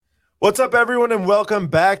What's up, everyone, and welcome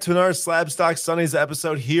back to another Slab Stocks Sundays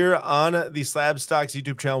episode here on the Slab Stocks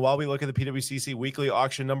YouTube channel while we look at the PWCC weekly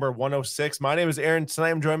auction number 106. My name is Aaron. Tonight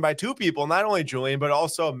I'm joined by two people, not only Julian, but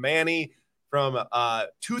also Manny from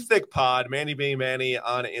Too Thick Pod, Manny being Manny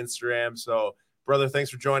on Instagram. So, brother, thanks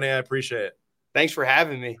for joining. I appreciate it. Thanks for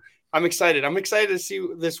having me. I'm excited. I'm excited to see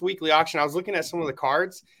this weekly auction. I was looking at some of the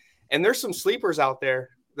cards, and there's some sleepers out there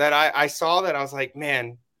that I saw that I was like,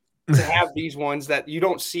 man, to have these ones that you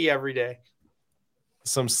don't see every day.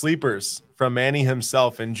 Some sleepers from Manny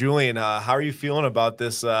himself. And Julian, how are you feeling about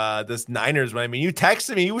this Niners? I mean, you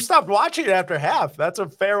texted me. You stopped watching it after half. That's a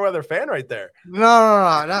fair weather fan right there. No,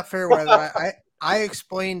 not fair weather. I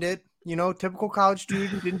explained it. You know, typical college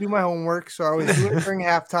student, didn't do my homework, so I was doing it during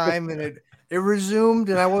halftime, and it resumed,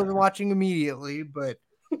 and I wasn't watching immediately. But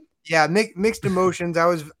yeah, mixed emotions. I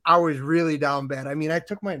was really down bad. I mean, I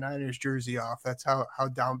took my Niners jersey off. That's how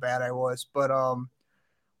down bad I was. But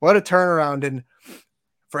what a turnaround! And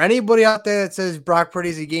for anybody out there that says Brock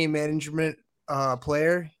Purdy's a game management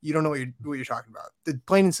player, you don't know what you're talking about.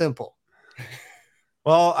 Plain and simple.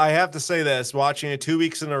 Well, I have to say this, watching it 2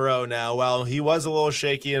 weeks in a row now, while he was a little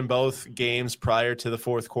shaky in both games prior to the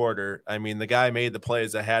fourth quarter, I mean, the guy made the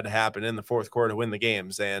plays that had to happen in the fourth quarter to win the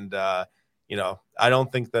games. And, I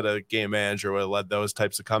don't think that a game manager would have led those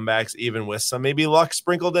types of comebacks, even with some maybe luck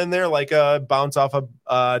sprinkled in there, like a bounce off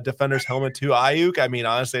a defender's helmet to Ayuk. I mean,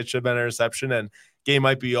 honestly, it should have been an interception and game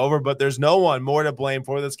might be over, but there's no one more to blame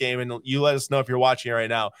for this game. And you let us know if you're watching right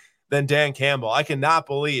now than Dan Campbell. I cannot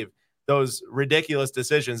believe those ridiculous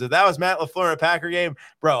decisions. If that was Matt LaFleur in a Packer game,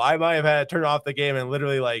 bro, I might have had to turn off the game and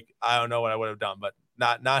literally, I don't know what I would have done, but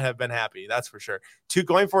not have been happy. That's for sure.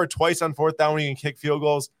 Going for it twice on fourth down when you can kick field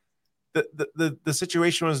goals. The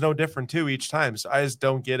situation was no different too each time. So I just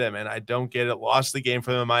don't get it, man. I don't get it. Lost the game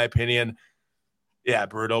for them, in my opinion. Yeah,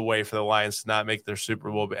 brutal way for the Lions to not make their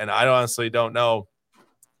Super Bowl. And I honestly don't know.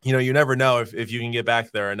 You never know if you can get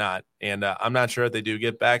back there or not. And I'm not sure if they do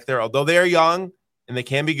get back there, although they are young and they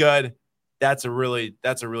can be good. That's a really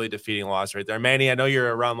defeating loss right there. Manny, I know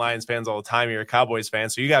you're around Lions fans all the time. You're a Cowboys fan,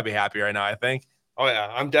 so you got to be happy right now, I think. Oh,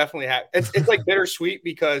 yeah, I'm definitely happy. It's like bittersweet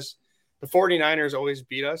because the 49ers always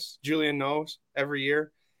beat us. Julian knows every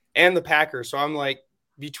year. And the Packers. So I'm like,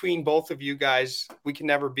 between both of you guys, we can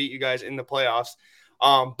never beat you guys in the playoffs.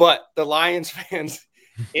 But the Lions fans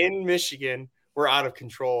in Michigan were out of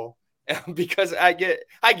control because I get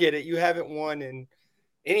it. You haven't won in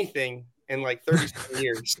anything in like 30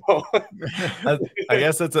 years. So I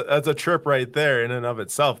guess that's a trip right there in and of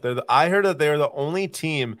itself. I heard that they're the only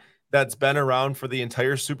team that's been around for the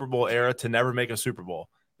entire Super Bowl era to never make a Super Bowl.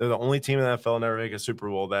 They're the only team in the NFL to never make a Super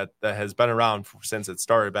Bowl that has been around since it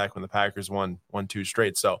started back when the Packers won 2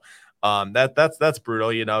 straight. So that's brutal,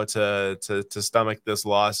 to stomach this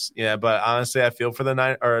loss. Yeah, but honestly, I feel for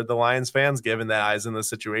the Lions fans, given that I was in this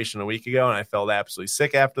situation a week ago and I felt absolutely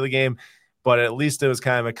sick after the game. But at least it was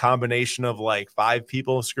kind of a combination of like 5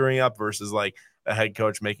 people screwing up versus like a head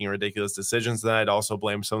coach making ridiculous decisions. Then I'd also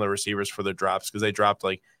blame some of the receivers for their drops because they dropped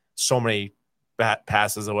like so many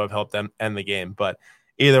passes that would have helped them end the game. But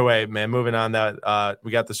either way, man, moving on, that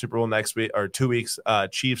we got the Super Bowl next week or 2 weeks,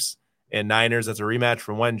 Chiefs and Niners. That's a rematch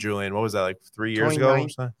from when, Julian? What was that, like 3 years ago?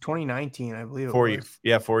 2019, I believe. 4 years.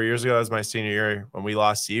 Yeah, 4 years ago. That was my senior year when we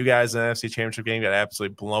lost to you guys in the NFC Championship game. Got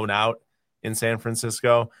absolutely blown out in San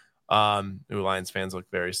Francisco. Lions fans look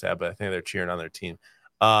very sad, but I think they're cheering on their team.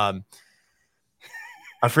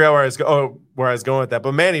 I forgot where I was going with that.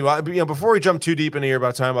 But Manny, before we jump too deep into here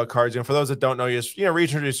about talking about cards, for those that don't know you,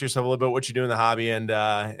 reintroduce yourself a little bit, what you do in the hobby, and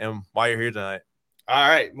why you're here tonight. All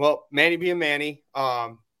right. Well, Manny being Manny,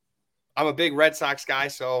 I'm a big Red Sox guy,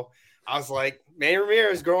 so I was like, Manny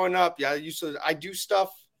Ramirez growing up. Yeah, I do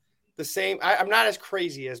stuff the same. I'm not as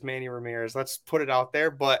crazy as Manny Ramirez. Let's put it out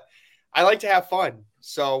there, but I like to have fun.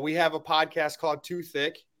 So we have a podcast called Too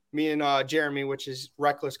Thick, me and Jeremy, which is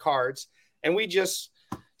Reckless Cards. And we just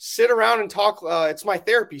sit around and talk. It's my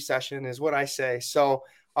therapy session is what I say. So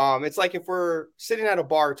it's like if we're sitting at a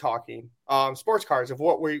bar talking sports cards of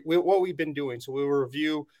what we've been doing. So we'll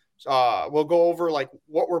review, we'll go over like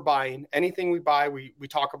what we're buying. Anything we buy, we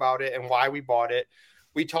talk about it and why we bought it.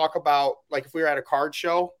 We talk about like if we were at a card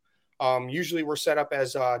show, usually we're set up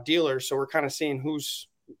as dealers. So we're kind of seeing who's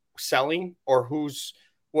selling or who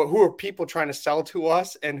are people trying to sell to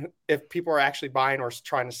us, and if people are actually buying or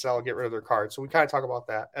trying to sell, get rid of their cards. So we kind of talk about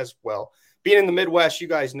that as well. Being in the Midwest, you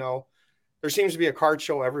guys know there seems to be a card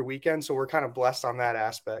show every weekend, so we're kind of blessed on that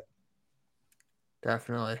aspect.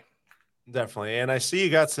 Definitely. And I see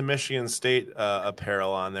you got some Michigan State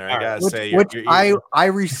apparel on there. I gotta say, which I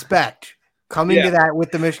respect coming to that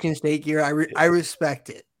with the Michigan State gear. I respect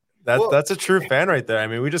it. That's a true fan right there. I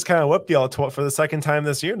mean, we just kind of whipped y'all for the second time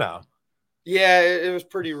this year now. Yeah, it was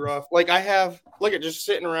pretty rough. Like look at just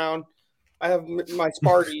sitting around. I have my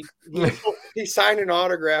Sparty. He signed an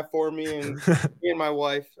autograph for me and my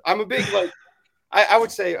wife. I'm a big I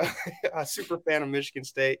would say a super fan of Michigan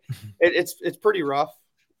State. It's pretty rough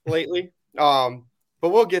lately. But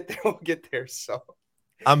we'll get there. We'll get there. So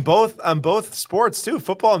on both sports too,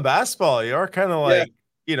 football and basketball. You're kind of like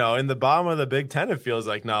in the bottom of the Big Ten. It feels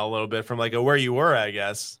like now a little bit from like where you were, I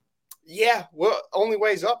guess. Yeah, well, only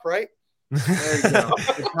ways up, right? There you go.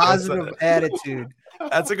 Positive attitude.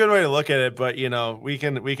 That's a good way to look at it, but we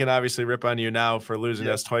can obviously rip on you now for losing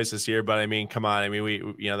us twice this year. But I mean, come on, I mean, we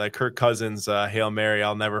that Kirk Cousins Hail Mary,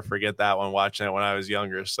 I'll never forget that one. Watching it when I was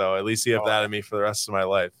younger, so at least you have that in me for the rest of my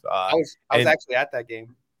life. I was actually at that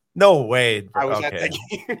game. No way. I was at that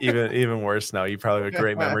game. even worse now. You probably have a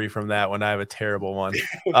great memory from that one. I have a terrible one.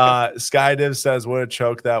 Skydiv says, what a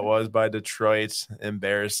choke that was by Detroit.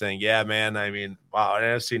 Embarrassing. Yeah, man. I mean, wow.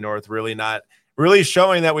 NFC North really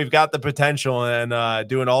showing that we've got the potential and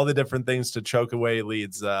doing all the different things to choke away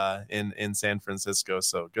leads in San Francisco.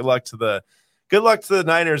 So good luck to the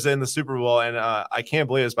Niners in the Super Bowl. And I can't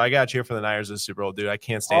believe this, but I got to cheer for the Niners in the Super Bowl, dude. I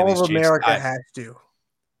can't stand these Chiefs. All of America has to.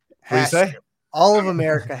 What do you say? All of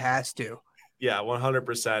America has to. Yeah,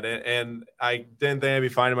 100%. And I didn't think I'd be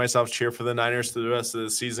finding myself cheer for the Niners through the rest of the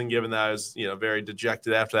season, given that I was, very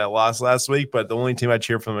dejected after that loss last week. But the only team I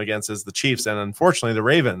cheer for them against is the Chiefs. And unfortunately, the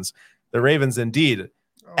Ravens. The Ravens indeed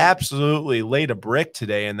absolutely laid a brick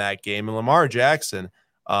today in that game. And Lamar Jackson,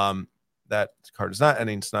 that card is not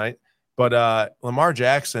ending tonight, but Lamar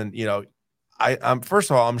Jackson, I'm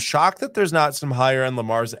first of all, I'm shocked that there's not some higher end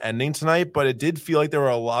Lamar's ending tonight, but it did feel like there were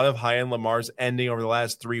a lot of high end Lamar's ending over the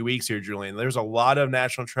last 3 weeks here, Julian. There's a lot of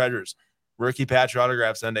national treasures, rookie patch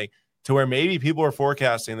autographs ending to where maybe people are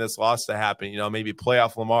forecasting this loss to happen. Maybe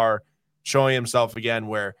playoff Lamar showing himself again,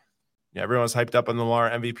 where everyone's hyped up on the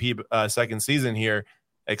Lamar MVP second season here,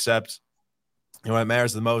 except what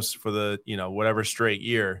matters the most for the whatever straight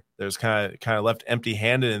year. There's kind of left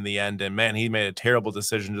empty-handed in the end, and man, he made a terrible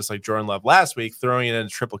decision, just like Jordan Love last week, throwing it into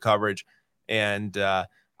triple coverage. And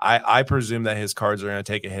I presume that his cards are going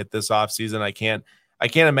to take a hit this offseason. I can't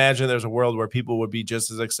imagine there's a world where people would be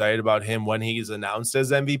just as excited about him when he's announced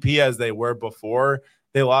as MVP as they were before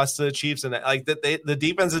they lost to the Chiefs. And like that, the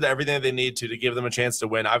defense did everything they need to give them a chance to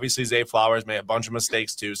win. Obviously, Zay Flowers made a bunch of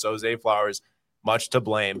mistakes too, so Zay Flowers much to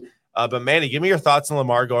blame. But Manny, give me your thoughts on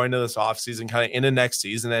Lamar going into this offseason, kind of into next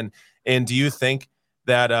season. And do you think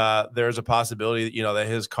that there's a possibility that, that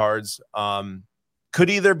his cards could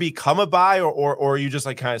either become a buy or are you just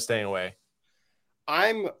like kind of staying away?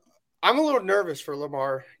 I'm a little nervous for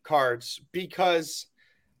Lamar cards because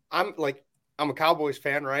I'm a Cowboys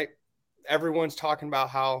fan, right? Everyone's talking about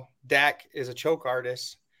how Dak is a choke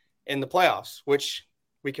artist in the playoffs, which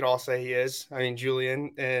we could all say he is. I mean,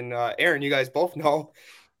 Julian and Aaron, you guys both know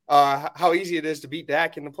how easy it is to beat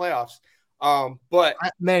Dak in the playoffs. But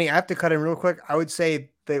Manny, I have to cut in real quick. I would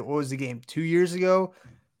say that what was the game 2 years ago,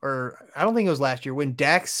 or I don't think it was last year when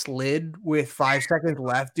Dak slid with 5 seconds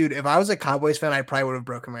left. Dude, if I was a Cowboys fan, I probably would have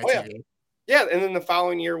broken my TV. Yeah, and then the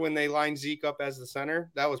following year when they lined Zeke up as the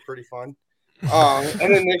center, that was pretty fun.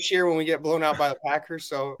 And then next year when we get blown out by the Packers.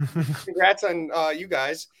 So congrats on you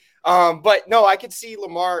guys. But no, I could see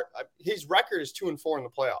Lamar. His record is 2-4 in the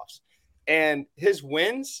playoffs. And his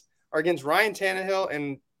wins are against Ryan Tannehill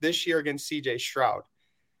and this year against CJ Stroud.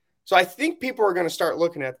 So I think people are going to start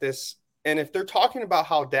looking at this. And if they're talking about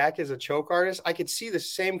how Dak is a choke artist, I could see the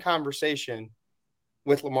same conversation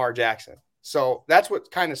with Lamar Jackson. So that's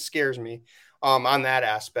what kind of scares me on that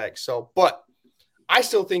aspect. So, but I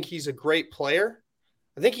still think he's a great player.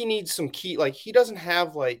 I think he needs some key, he doesn't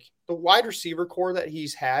have the wide receiver core that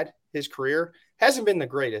he's had his career hasn't been the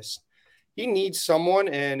greatest. He needs someone,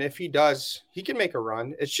 and if he does, he can make a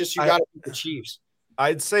run. It's just you got to beat the Chiefs.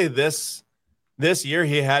 I'd say this year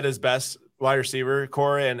he had his best wide receiver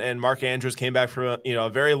core, and Mark Andrews came back from a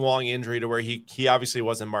very long injury to where he obviously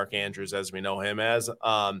wasn't Mark Andrews as we know him as.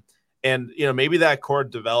 And maybe that core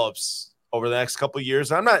develops over the next couple of years.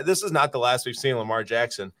 This is not the last we've seen Lamar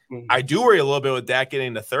Jackson. Mm-hmm. I do worry a little bit with Dak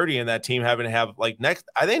getting to 30 and that team having to have I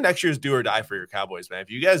think next year's do or die for your Cowboys, man. If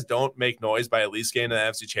you guys don't make noise by at least getting to the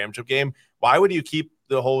NFC Championship game, why would you keep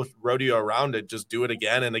the whole rodeo around it? Just do it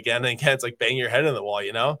again and again and again. It's like bang your head in the wall,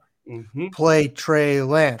 Mm-hmm. Play Trey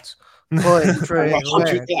Lance. Play Trey Lance.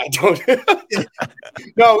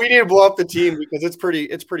 No, we need to blow up the team because it's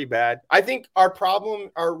pretty bad. I think our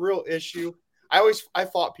real issue, I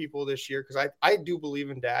fought people this year because I do believe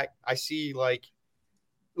in Dak. I see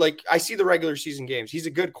I see the regular season games. He's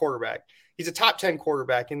a good quarterback. He's a top 10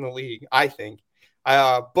 quarterback in the league, I think.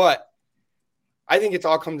 But I think it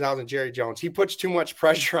all comes down to Jerry Jones. He puts too much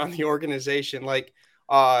pressure on the organization. Like,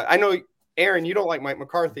 I know, Aaron, you don't like Mike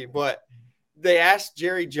McCarthy, but they asked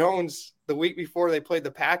Jerry Jones the week before they played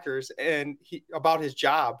the Packers about his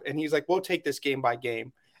job. And he's like, we'll take this game by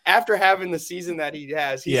game. After having the season that he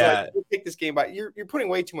has, he's like, we'll take this game by. You're putting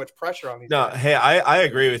way too much pressure on these guys. Hey, I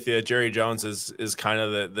agree with you. Jerry Jones is kind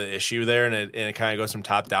of the issue there, and it kind of goes from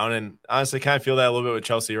top down. And honestly, kind of feel that a little bit with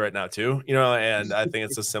Chelsea right now too. And I think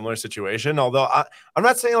it's a similar situation. Although I'm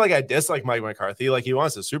not saying like I dislike Mike McCarthy, like he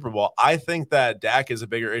wants the Super Bowl. I think that Dak is a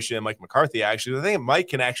bigger issue than Mike McCarthy. Actually, I think Mike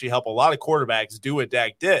can actually help a lot of quarterbacks do what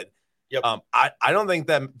Dak did. Yep. I don't think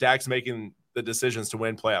that Dak's making the decisions to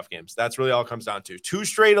win playoff games. That's really all it comes down to. 2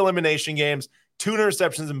 straight elimination games, 2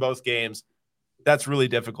 interceptions in both games. That's really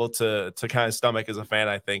difficult to kind of stomach as a fan,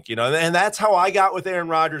 I think, and that's how I got with Aaron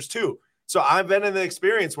Rodgers too. So I've been in the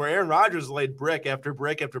experience where Aaron Rodgers laid brick after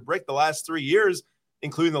brick after brick the last 3 years,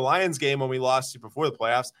 including the Lions game when we lost before the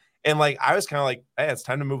playoffs. And like, I was kind of like, hey, it's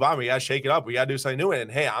time to move on. We got to shake it up. We got to do something new.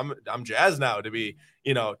 And hey, I'm jazzed now to be,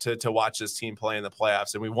 to watch this team play in the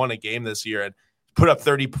playoffs. And we won a game this year and put up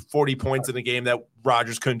 30, 40 points in a game that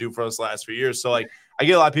Rodgers couldn't do for us last few years. So like, I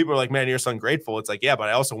get a lot of people are like, man, you're so ungrateful. It's like, yeah, but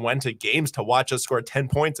I also went to games to watch us score 10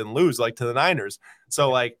 points and lose like to the Niners. So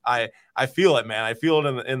like, I feel it, man. I feel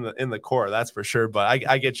it in the core. That's for sure. But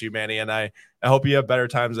I get you, Manny. And I hope you have better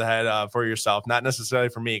times ahead for yourself. Not necessarily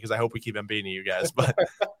for me, because I hope we keep beating you guys, but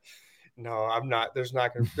no, I'm not. There's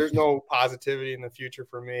no positivity in the future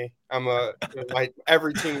for me.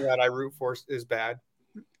 Every team that I root for is bad.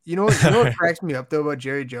 You know what cracks me up though about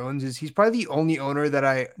Jerry Jones is he's probably the only owner that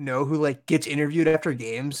I know who like gets interviewed after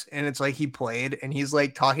games and it's like he played and he's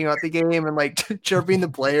like talking about the game and like chirping the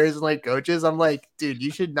players and like coaches. I'm like, dude, you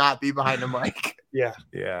should not be behind a mic. Yeah.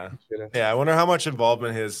 I wonder how much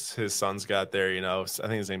involvement his sons got there. I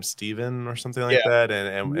think his name's Steven or something like that,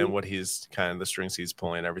 and what he's kind of the strings he's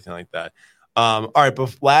pulling and everything like that. All right,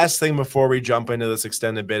 but last thing before we jump into this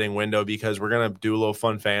extended bidding window, because we're going to do a little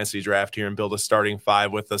fun fantasy draft here and build a starting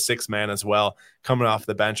 5 with a 6-man as well coming off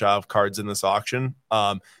the bench of cards in this auction.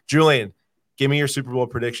 Julian, give me your Super Bowl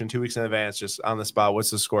prediction 2 weeks in advance, just on the spot.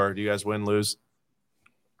 What's the score? Do you guys win, lose?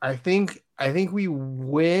 I think we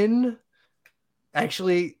win.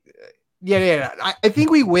 Actually, yeah. I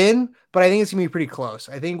think we win, but I think it's going to be pretty close.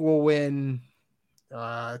 I think we'll win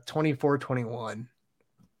 24-21.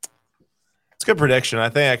 It's a good prediction. I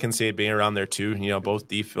think I can see it being around there too. Both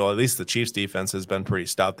at least the Chiefs defense has been pretty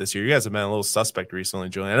stout this year. You guys have been a little suspect recently,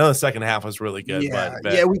 Julian. I know the second half was really good.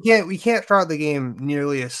 Yeah, we can't start the game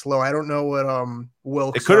nearly as slow. I don't know what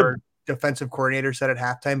Wilkes, our defensive coordinator, said at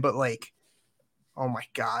halftime, but like, oh my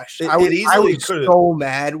gosh, I was so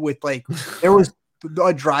mad with like there was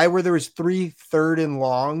a drive where there was 3 third and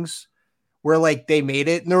longs where like they made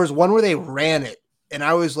it, and there was one where they ran it, and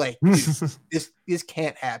I was like, this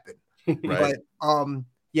can't happen. Right. But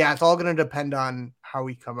it's all going to depend on how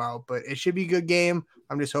we come out, but it should be a good game.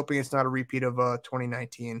 I'm just hoping it's not a repeat of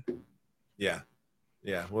 2019. Yeah,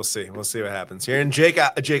 we'll see what happens here. And Jake, I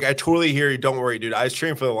totally hear you. Don't worry, dude. I was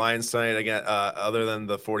cheering for the Lions tonight again, other than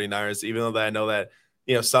the 49ers, even though that I know that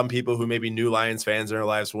some people who may be new Lions fans in their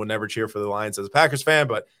lives will never cheer for the Lions as a Packers fan,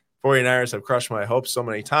 but 49ers have crushed my hopes so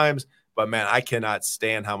many times. But man, I cannot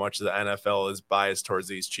stand how much the NFL is biased towards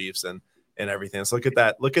these Chiefs and everything. So look at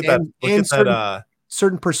that.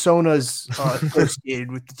 Certain personas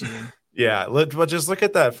associated with the team. Yeah, but just look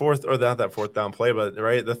at that fourth down play, but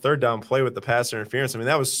right, the third down play with the pass interference. I mean,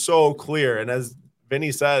 that was so clear. And as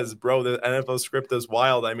Vinny says, bro, the NFL script is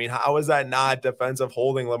wild. I mean, how is that not defensive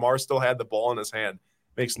holding? Lamar still had the ball in his hand.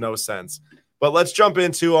 Makes no sense. But let's jump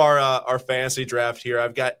into our fantasy draft here.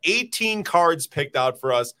 I've got 18 cards picked out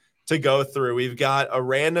for us to go through. We've got a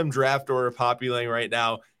random draft order populating right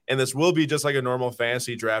now. And this will be just like a normal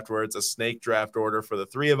fantasy draft where it's a snake draft order for the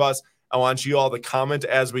 3 of us. I want you all to comment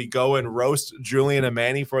as we go and roast Julian and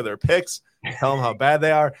Manny for their picks, tell them how bad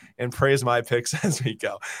they are, and praise my picks as we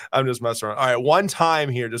go. I'm just messing around. All right, one time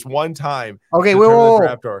here, just one time. Okay, whoa.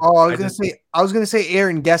 Oh, I was gonna say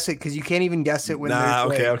Aaron, guess it, because you can't even guess it when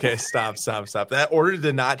okay. Stop. That order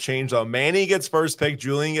did not change though. Manny gets first pick,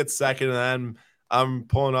 Julian gets second, and then I'm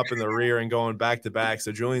pulling up in the rear and going back to back.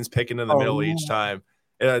 So Julian's picking in the middle each time.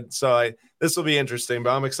 This will be interesting,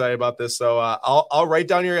 but I'm excited about this. So I'll write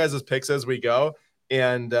down your guys' picks as we go,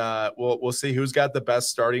 and we'll see who's got the best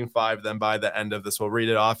starting 5. Then by the end of this, we'll read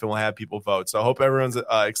it off and we'll have people vote. So I hope everyone's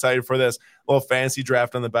excited for this little fantasy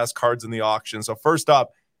draft on the best cards in the auction. So first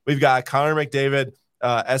up, we've got Connor McDavid,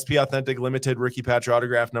 SP Authentic Limited Rookie Patch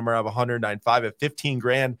Autograph number of 109.5 at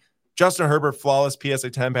 $15,000. Justin Herbert Flawless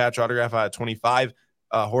PSA 10 Patch Autograph out of 25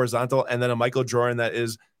 horizontal, and then a Michael Jordan that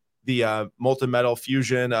is the Molten Metal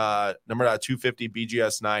Fusion number 250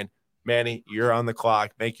 BGS9. Manny, you're on the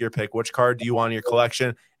clock. Make your pick. Which card do you want in your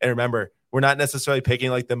collection? And remember, we're not necessarily picking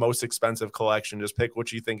like the most expensive collection. Just pick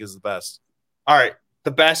what you think is the best. All right.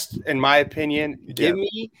 The best, in my opinion, give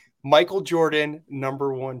me Michael Jordan,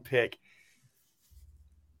 number 1 pick.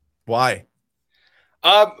 Why?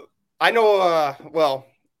 I know, well,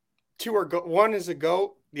 2 are one is a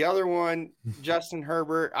GOAT. The other one, Justin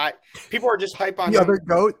Herbert. People are just hype on the other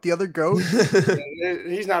GOAT. The other GOAT.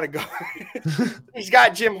 He's not a GOAT. He's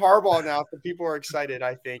got Jim Harbaugh now, so people are excited,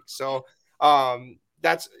 I think. So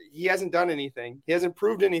he hasn't done anything. He hasn't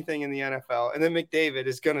proved anything in the NFL. And then McDavid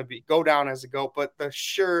is going to go down as a GOAT. But the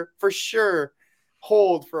for sure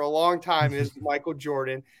hold for a long time is Michael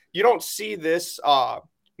Jordan. You don't see this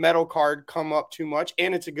metal card come up too much,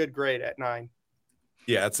 and it's a good grade at 9.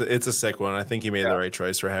 Yeah, it's a sick one. I think you made the right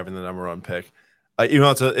choice for having the number 1 pick. Even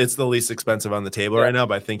though it's the least expensive on the table right now,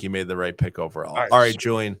 but I think you made the right pick overall. All right,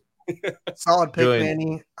 Julian. Solid pick, Julian.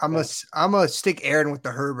 Manny. I'm a stick Aaron with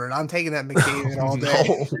the Herbert. I'm taking that McDavid all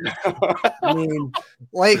day. I mean,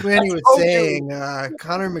 like Manny was saying,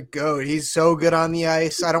 Connor McGoat, he's so good on the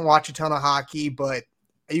ice. I don't watch a ton of hockey, but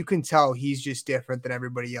you can tell he's just different than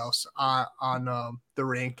everybody else on the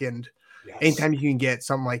rink. And anytime you can get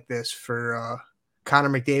something like this for Connor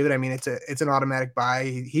McDavid, I mean, it's an automatic buy.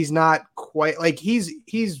 He's not quite like he's.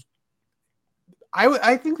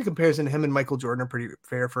 I think the comparison to him and Michael Jordan are pretty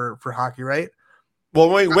fair for hockey, right? Well,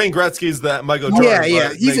 Wayne Gretzky's that Michael Jordan.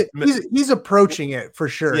 Yeah. He's approaching it for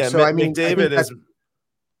sure. Yeah, so I mean, McDavid is.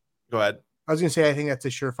 Go ahead. I was gonna say I think that's a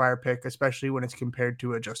surefire pick, especially when it's compared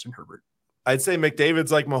to a Justin Herbert. I'd say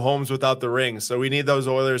McDavid's like Mahomes without the ring. So we need those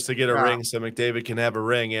Oilers to get a ring so McDavid can have a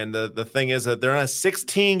ring. And the thing is that they're on a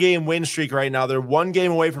 16-game win streak right now. They're 1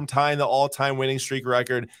 game away from tying the all-time winning streak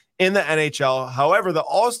record in the NHL. However, the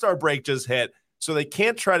All-Star break just hit, so they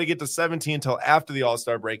can't try to get to 17 until after the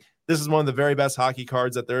All-Star break. This is one of the very best hockey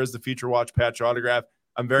cards that there is, the Future Watch patch autograph.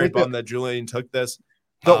 I'm very bummed that Julian took this.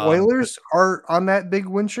 The Oilers are on that big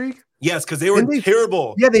win streak? Yes, because they were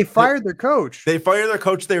terrible. Yeah, they fired their coach. They fired their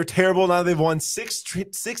coach. They were terrible. Now they've won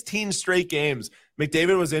 16 straight games.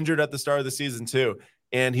 McDavid was injured at the start of the season too,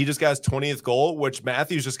 and he just got his 20th goal, which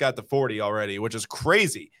Matthews just got to 40 already, which is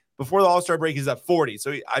crazy. Before the All-Star break, he's at 40.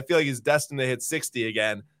 So I feel like he's destined to hit 60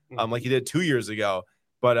 again, like he did 2 years ago.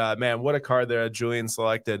 But, man, what a card there Julian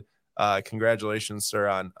selected. Congratulations, sir,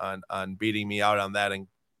 on beating me out on that and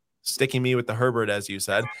sticking me with the Herbert, as you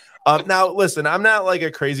said. Now, listen, I'm not like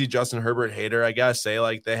a crazy Justin Herbert hater. I gotta say,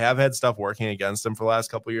 like, they have had stuff working against him for the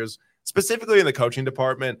last couple of years, specifically in the coaching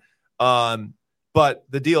department. But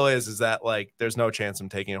the deal is that like there's no chance I'm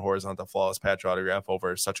taking a horizontal flawless patch autograph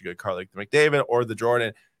over such a good card like the McDavid or the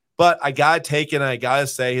Jordan. But I gotta take it, and I gotta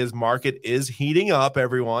say his market is heating up.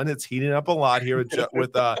 Everyone, it's heating up a lot here with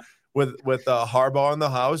Harbaugh in the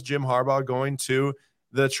house. Jim Harbaugh going to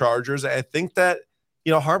the Chargers. I think that.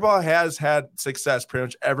 You know, Harbaugh has had success pretty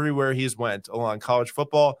much everywhere he's went, along college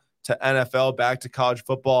football to NFL, back to college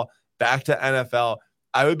football, back to NFL.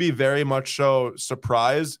 I would be very much so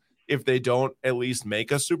surprised if they don't at least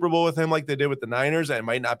make a Super Bowl with him like they did with the Niners. And it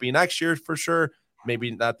might not be next year for sure, maybe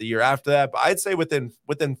not the year after that. But I'd say within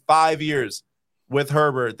 5 years with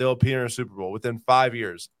Herbert, they'll appear in a Super Bowl within 5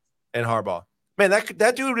 years. And Harbaugh. Man,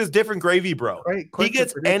 that dude is different gravy, bro. Right, he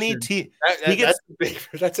gets any team.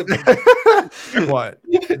 That's a big what?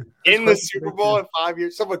 In the Super Bowl in 5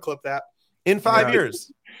 years. Someone clip that. In 5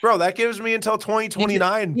 years. Bro, that gives me until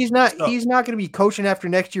 2029. He's not going to be coaching after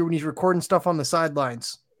next year when he's recording stuff on the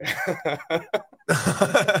sidelines.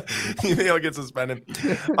 He'll get suspended.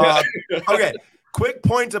 Okay, quick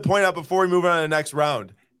point to point out before we move on to the next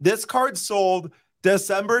round. This card sold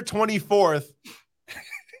December 24th.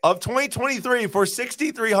 Of 2023 for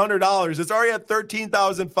 $6,300. It's already at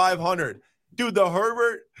 $13,500. Dude, the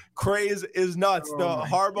Herbert craze is nuts. The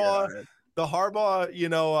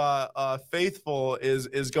Harbaugh, faithful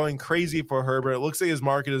is going crazy for Herbert. It looks like his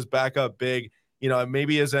market is back up big. You know,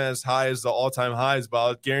 maybe isn't as high as the all-time highs, but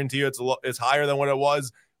I'll guarantee you it's higher than what it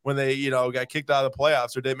was when they, got kicked out of the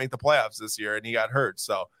playoffs or didn't make the playoffs this year and he got hurt.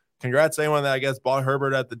 So congrats to anyone that I guess bought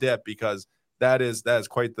Herbert at the dip, because that is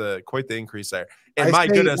quite the increase there. And my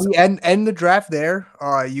goodness, we end the draft there.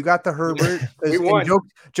 You got the Herbert. We won.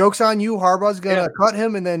 Jokes on you. Harbaugh's gonna cut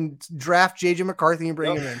him and then draft JJ McCarthy and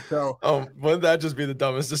bring him in. So, wouldn't that just be the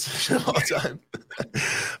dumbest decision of all time?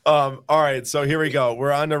 All right, so here we go.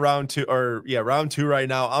 We're on to round two right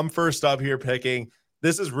now. I'm first up here picking.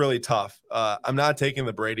 This is really tough. I'm not taking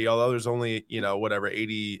the Brady, although there's only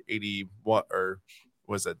 80 what, or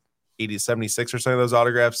was it 80, 76 or something of those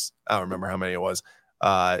autographs. I don't remember how many it was.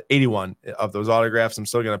 81 of those autographs. I'm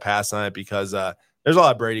still going to pass on it because There's a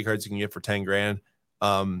lot of Brady cards you can get for 10 grand.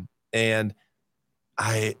 And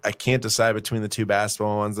I can't decide between the two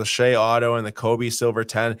basketball ones, the Shea Auto and the Kobe Silver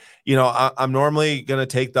 10. You know, I'm normally going to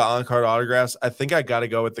take the on-card autographs. I think I got to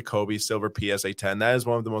go with the Kobe Silver PSA 10. That is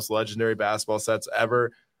one of the most legendary basketball sets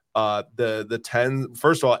ever. The 10,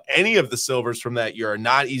 first of all, any of the silvers from that year are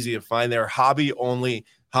not easy to find. They're hobby only.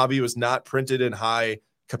 Hobby was not printed in high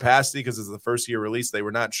capacity because it's the first year release. They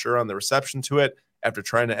were not sure on the reception to it after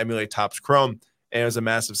trying to emulate Topps Chrome. And it was a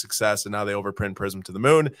massive success, and now they overprint Prism to the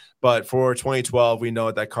moon. But for 2012, we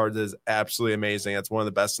know that card is absolutely amazing. It's one of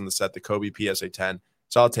the best in the set, the Kobe PSA 10.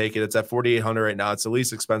 So I'll take it. It's at $4,800 right now. It's the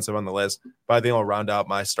least expensive on the list, but I think I'll round out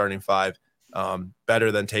my starting five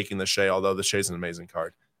better than taking the Shea, although the Shea's an amazing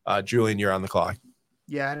card. Julian, you're on the clock.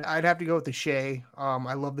 Yeah, I'd have to go with the Shea.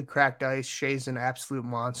 I love the cracked ice. Shea's an absolute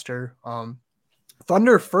monster.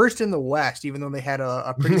 Thunder first in the West, even though they had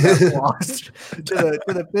a pretty bad loss to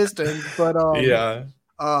the Pistons. But yeah,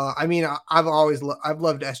 I mean, I've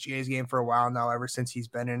loved SGA's game for a while now, ever since he's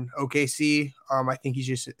been in OKC. I think he's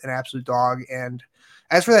just an absolute dog. And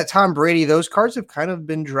as for that Tom Brady, those cards have kind of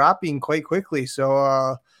been dropping quite quickly. So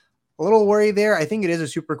a little worry there. I think it is a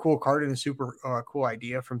super cool card and a super cool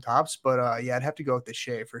idea from Topps. But yeah, I'd have to go with the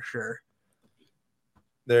Shea for sure.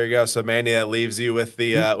 There you go. So Mandy, that leaves you with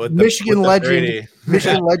the with Michigan the legend.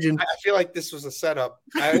 Michigan legend. I feel like this was a setup.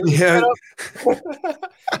 Yeah.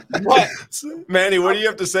 What? Mandy, what do you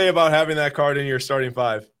have to say about having that card in your starting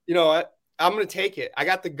five? You know what? I'm gonna take it. I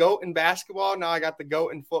got the GOAT in basketball. Now I got the GOAT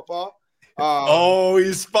in football.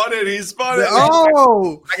 He spun it.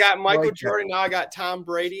 Oh, I got Michael Jordan. Now I got Tom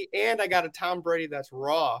Brady, and I got a Tom Brady that's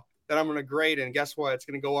raw that I'm going to grade. And guess what? It's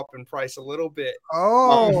going to go up in price a little bit.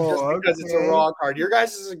 Oh, just because it's a raw card. Your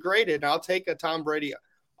guys is graded, and I'll take a Tom Brady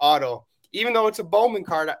auto, even though it's a Bowman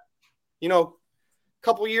card. You know, a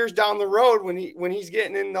couple years down the road when he's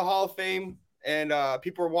getting in the Hall of Fame and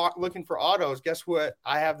people are looking for autos, guess what?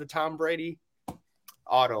 I have the Tom Brady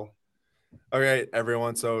auto. All right,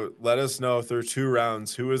 everyone. So let us know through 2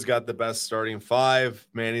 rounds who has got the best starting five.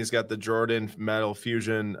 Manny's got the Jordan Metal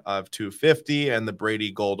Fusion of 250 and the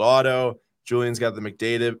Brady Gold Auto. Julian's got the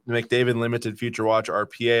McDavid Limited Future Watch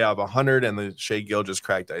RPA of 100 and the Shea Gilgeous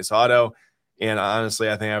Cracked Ice Auto. And honestly,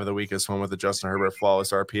 I think I have the weakest one with the Justin Herbert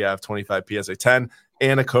Flawless RPA of 25 PSA 10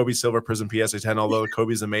 and a Kobe Silver Prism PSA 10. Although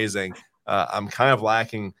Kobe's amazing, I'm kind of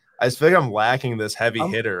lacking. I just feel like I'm lacking this heavy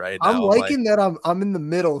hitter right now. I'm liking that I'm in the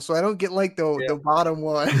middle, so I don't get like the bottom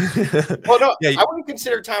one. Well, no, I wouldn't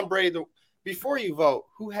consider Tom Brady before you vote.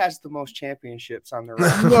 Who has the most championships on the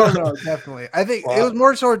round? No, definitely. I think it was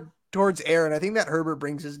more so towards Aaron. I think that Herbert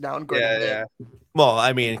brings us down. Yeah. Well,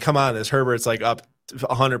 I mean, come on, this Herbert's like up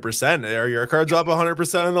 100%. Are your cards up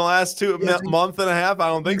 100% in the last month and a half? I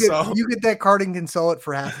don't think so. You get that card and can sell it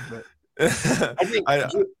for half of it. I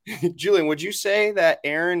think, Julian, would you say that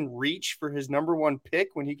Aaron reached for his number one pick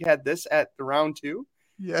when he had this at the round 2?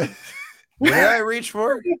 Yeah. What did I reach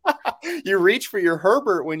for? You reached for your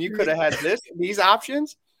Herbert when you could have had these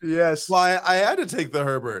options? Yes. Well, I had to take the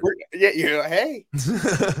Herbert. Hey.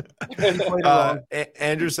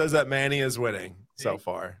 Andrew says that Manny is winning so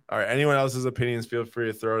far. All right. Anyone else's opinions, feel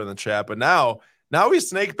free to throw it in the chat. But now we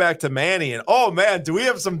snake back to Manny, and oh man, do we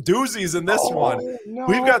have some doozies in this one? No.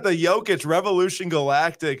 We've got the Jokic Revolution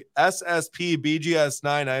Galactic SSP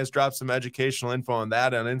BGS9. I just dropped some educational info on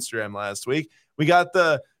that on Instagram last week. We got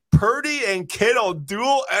the Purdy and Kittle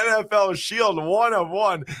dual NFL Shield 1 of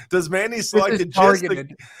 1. Does Manny select it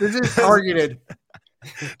targeted? This is targeted.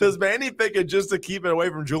 Does Manny pick it just to keep it away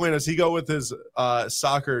from Julian? Does he go with his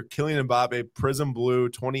soccer Kylian Mbappe Prism Blue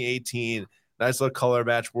 2018? Nice little color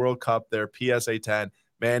match, World Cup there, PSA 10.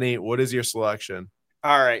 Manny, what is your selection?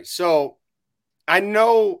 All right, so I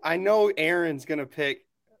know Aaron's gonna pick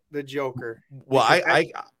the Joker. Well,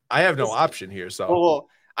 I have no option here, so. Well,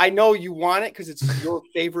 I know you want it because it's your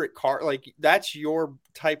favorite card. Like that's your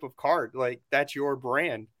type of card. Like that's your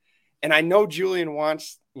brand. And I know Julian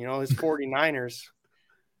wants, his 49ers.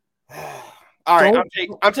 All right,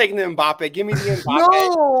 I'm taking the Mbappe. Give me the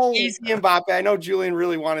Mbappe. No. Easy Mbappe. I know Julian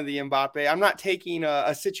really wanted the Mbappe. I'm not taking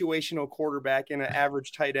a situational quarterback and an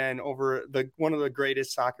average tight end over one of the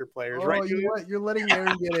greatest soccer players, right? You're letting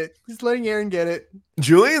Aaron get it. Just letting Aaron get it.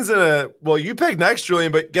 Julian's you pick next,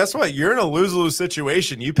 Julian, but guess what? You're in a lose-lose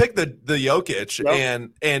situation. You pick the Jokic,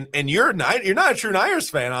 yep. and you're not a true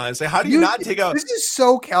Niners fan, honestly. How do you not take out? This is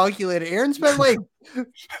so calculated. Aaron spent like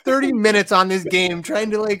 30 minutes on this game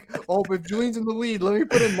trying to if Julian's in the lead, let me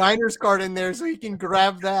put a Niners card in there so he can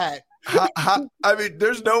grab that. I mean,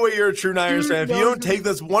 there's no way you're a true Niners fan if you don't take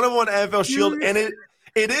this 1-of-1 NFL Shield, and it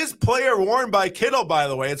is player worn by Kittle, by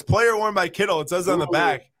the way. It's player worn by Kittle. It says on the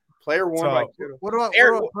back. Player worn by Kittle. What about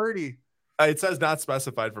Purdy? It says not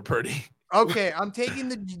specified for Purdy. Okay, I'm taking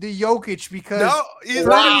the Jokic because No, he's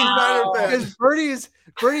not because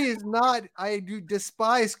Purdy is not. I do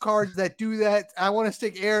despise cards that do that. I want to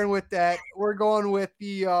stick Aaron with that. We're going with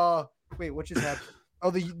the wait, what just happened? Oh,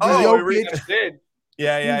 the Jokic. Did.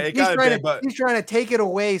 Yeah, it got a bit, but he's trying to take it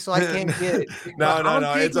away so I can't get it. no,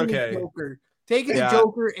 it's okay. Taking the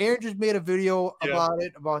Joker. Aaron just made a video about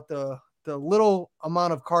it, about the little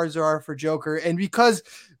amount of cards there are for Joker. And because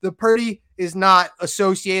the Purdy is not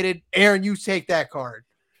associated, Aaron, you take that card.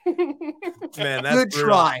 Man, that's good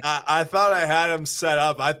try. I thought I had him set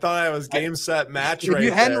up. I thought I was game set match. If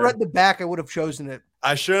you hadn't read the back, I would have chosen it.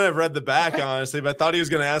 I shouldn't have read the back, honestly, but I thought he was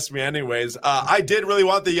going to ask me anyways. I did really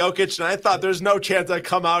want the Jokic, and I thought there's no chance I'd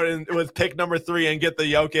come out with pick number 3 and get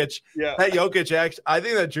the Jokic. Yeah. That Jokic, actually, I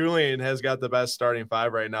think that Julian has got the best starting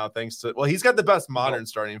 5 right now, thanks to – well, he's got the best modern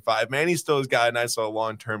starting 5. Man, he still has got a nice little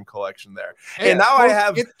long-term collection there. Hey, and now I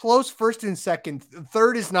have – it's close first and second.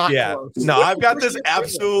 Third is not close. No, I've got this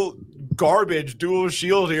absolute garbage dual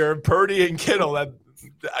shield here, Purdy and Kittle, that –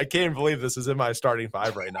 I can't believe this is in my starting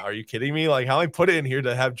 5 right now. Are you kidding me? Like, how I put it in here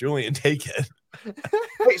to have Julian take it?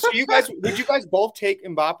 Wait, so did you guys both take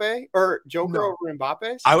Mbappe or Joker over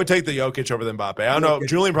Mbappe? I would take the Jokic over the Mbappe. I don't know.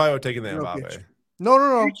 Julian probably would have taken the Mbappe.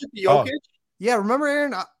 No. You took the Jokic? Yeah, remember,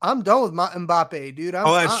 Aaron? I'm done with my Mbappe, dude.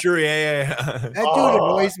 That's true. Yeah. That dude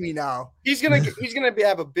annoys me now. He's gonna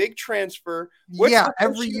have a big transfer.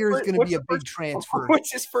 Every year is gonna be a big transfer.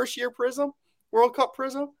 What's his first year Prism? World Cup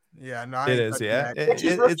Prism? Yeah, no, it is. Yeah,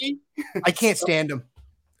 I can't stand him.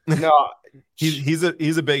 No, he's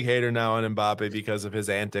a big hater now on Mbappe because of his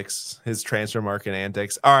antics, his transfer market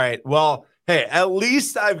antics. All right, well, hey, at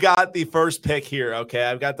least I've got the first pick here. Okay,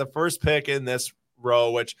 I've got the first pick in this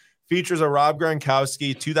row, which features a Rob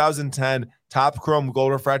Gronkowski 2010 top chrome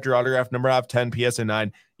gold refractor autograph number out of 10 PSA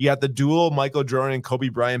 9. You got the dual Michael Jordan and Kobe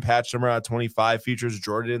Bryant patch number out of 25, features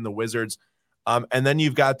Jordan and the Wizards. And then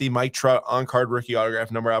you've got the Mike Trout on-card rookie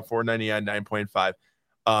autograph number out 499,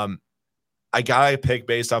 9.5. I got a pick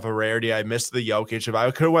based off of rarity. I missed the Jokic. If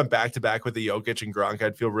I could have went back-to-back with the Jokic and Gronk,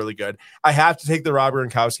 I'd feel really good. I have to take the Rob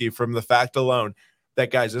Gronkowski from the fact alone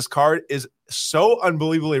that, guys, this card is so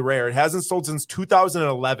unbelievably rare. It hasn't sold since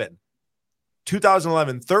 2011.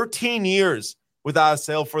 13 years without a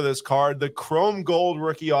sale for this card. The Chrome Gold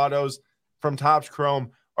rookie autos from Topps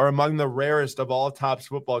Chrome are among the rarest of all Topps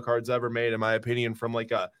football cards ever made, in my opinion, from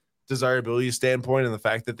like a desirability standpoint and the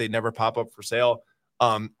fact that they never pop up for sale.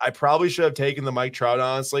 I probably should have taken the Mike Trout,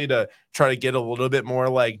 honestly, to try to get a little bit more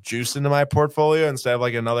like juice into my portfolio instead of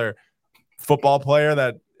like another football player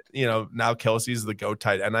that, now Kelsey's the GOAT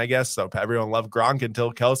tight end, I guess. So everyone loved Gronk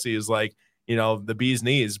until Kelsey is like, the bee's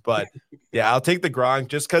knees. But yeah, I'll take the Gronk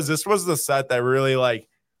just because this was the set that really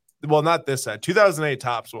not this set, 2008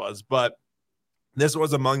 Topps was, but this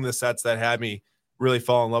was among the sets that had me really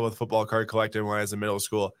fall in love with football card collecting when I was in middle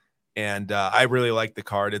school. And I really like the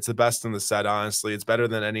card. It's the best in the set, honestly. It's better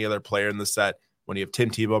than any other player in the set. When you have Tim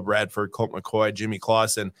Tebow, Bradford, Colt McCoy, Jimmy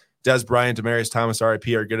Clausen, Des Bryant, Demaryius Thomas, RIP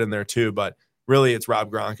are good in there too. But really, it's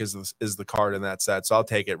Rob Gronk is the card in that set. So I'll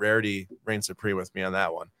take it. Rarity reigns supreme with me on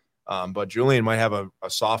that one. But Julian might have a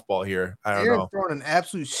softball here. I don't know. Throwing an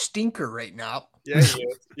absolute stinker right now.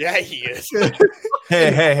 Yeah, he is.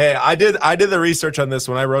 Hey! I did the research on this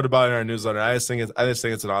one. I wrote about it in our newsletter. I just think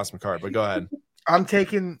it's an awesome card. But go ahead. I'm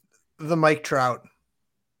taking the Mike Trout.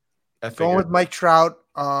 Going with Mike Trout,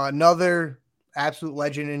 another absolute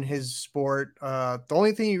legend in his sport. The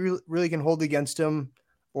only thing you really can hold against him,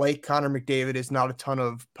 like Connor McDavid, is not a ton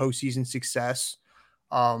of postseason success.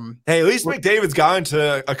 Hey, at least McDavid's gone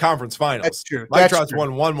to a conference finals. That's true. Mike Trout's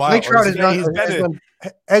won one wild. Mike Trout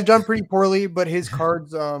has done pretty poorly, but his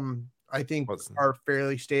cards, I think, are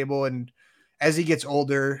fairly stable. And as he gets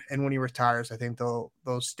older and when he retires, I think they'll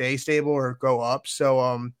stay stable or go up.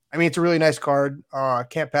 So, it's a really nice card.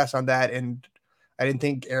 Can't pass on that. And I didn't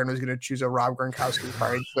think Aaron was going to choose a Rob Gronkowski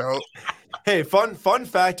card. So, hey, fun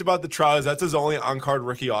fact about the Trout is that's his only on-card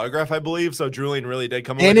rookie autograph, I believe. So Julian really did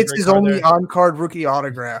come. And it's his only on-card rookie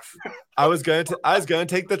autograph. I was gonna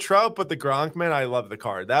take the Trout, but the Gronk, man, I love the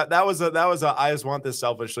card. That was I just want this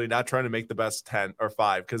selfishly, not trying to make the best 10 or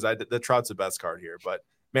 5 because the Trout's the best card here. But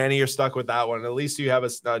Manny, you're stuck with that one. At least you have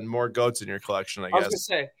more goats in your collection, I guess. I was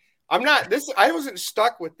gonna say. I'm not this. I wasn't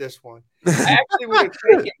stuck with this one. I actually would have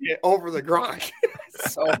taken it over the Gronk.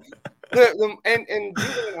 So,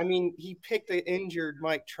 he picked the injured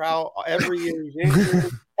Mike Trout every year. He's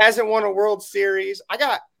injured. Hasn't won a World Series. I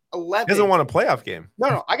got 11. He hasn't won a playoff game.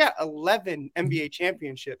 No. I got 11 NBA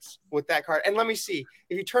championships with that card. And let me see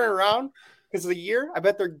if you turn around because of the year. I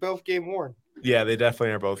bet they're both game worn. Yeah, they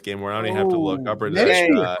definitely are both game worn. I don't even have to look up or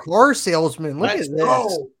down. Car salesman. Look at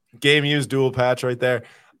this. Game used dual patch right there.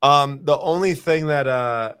 The only thing that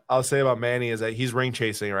I'll say about Manny is that he's ring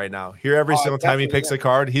chasing right now. Here, every single time he picks a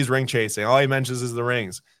card, he's ring chasing. All he mentions is the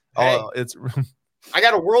rings. Hey, it's I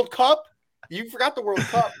got a World Cup. You forgot the World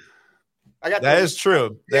Cup. That is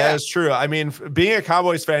true. That is true. I mean, being a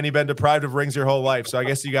Cowboys fan, you've been deprived of rings your whole life. So I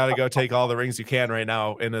guess you got to go take all the rings you can right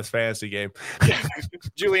now in this fantasy game.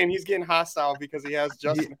 Julian, he's getting hostile because he has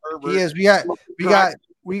Justin Herbert. He is.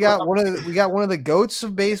 We got one of the goats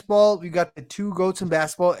of baseball. We got the two goats in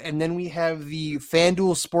basketball, and then we have the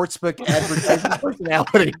FanDuel Sportsbook advertising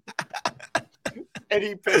personality. And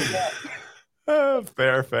he picked that.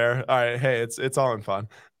 Fair. All right. Hey, it's all in fun.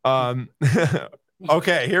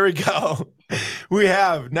 Okay, here we go. We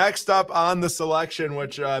have next up on the selection,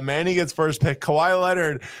 which Manny gets first pick. Kawhi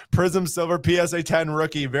Leonard, Prism Silver PSA 10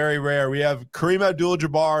 rookie, very rare. We have Kareem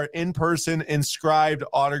Abdul-Jabbar in-person inscribed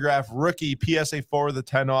autograph rookie PSA 4 with a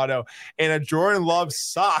 10 auto, and a Jordan Love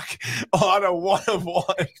sock on a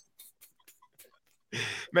 1/1.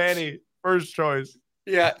 Manny, first choice.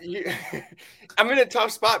 Yeah, I'm in a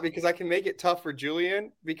tough spot because I can make it tough for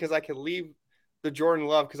Julian because I can leave the Jordan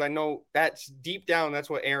Love because I know that's deep down that's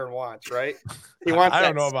what Aaron wants, right? He wants. I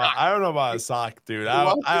don't know about a sock, dude.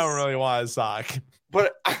 I don't really want a sock.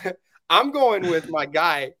 But I'm going with my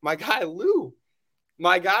guy Lou.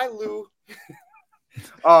 But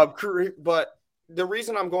the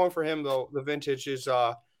reason I'm going for him though, the vintage is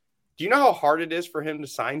do you know how hard it is for him to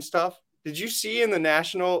sign stuff? Did you see in the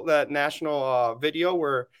national video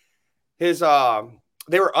where his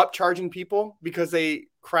they were upcharging people because they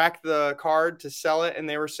cracked the card to sell it, and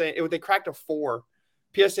they were saying they cracked a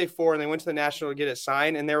PSA 4, and they went to the national to get it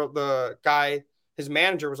signed, and the guy, his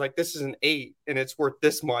manager was like, this is an 8 and it's worth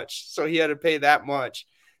this much, so he had to pay that much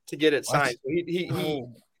to get it signed. So he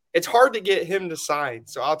it's hard to get him to sign,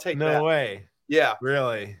 so I'll take that. No way. Yeah,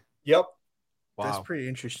 really. Yep. Wow. That's pretty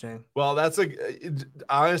interesting. Well,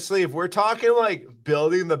 honestly, if we're talking like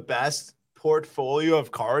building the best portfolio of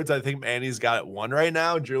cards, I think Manny's got it one right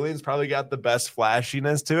now. Julian's probably got the best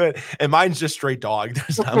flashiness to it, and mine's just straight dog.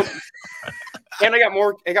 And I got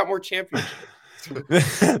more championships.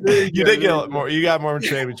 You did get more. You got more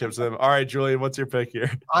championships than him. All right, Julian, what's your pick here?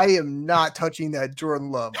 I am not touching that Jordan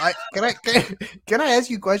Love. Can I ask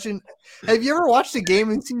you a question? Have you ever watched a game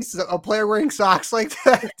and seen a player wearing socks like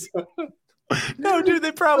that? No, dude.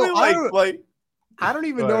 They probably I don't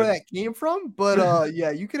even know where that came from, but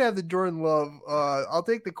yeah, you could have the Jordan Love. I'll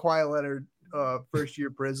take the Kawhi Leonard first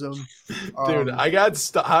year Prism. Dude, how did I get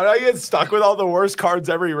stuck with all the worst cards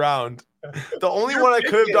every round? The only one I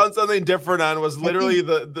could have done something different on was literally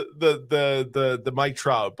the Mike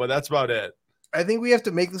Trout, but that's about it. I think we have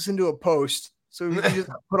to make this into a post so we can just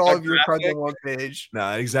put all of your cards on one page.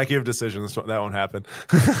 Nah, executive decisions, that won't happen.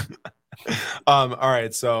 All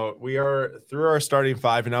right, so we are through our starting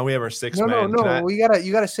five, and now we have our six man. No.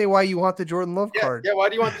 You gotta say why you want the Jordan Love card. Yeah, why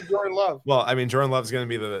do you want the Jordan Love? Well, I mean, Jordan Love's gonna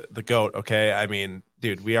be the GOAT, okay? I mean,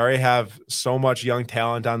 dude, we already have so much young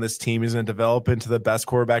talent on this team. He's gonna develop into the best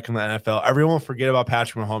quarterback in the NFL. Everyone will forget about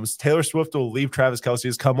Patrick Mahomes. Taylor Swift will leave Travis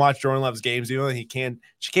Kelce's. Come watch Jordan Love's games, even though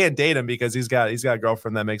she can't date him because he's got a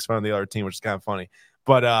girlfriend that makes fun of the other team, which is kind of funny.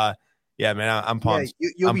 But yeah, man, I'm pumped.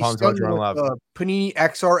 You'll I'm be pumped about Jordan Love. Panini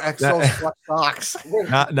XR socks.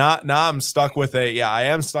 Now I'm stuck with I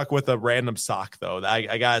am stuck with a random sock though.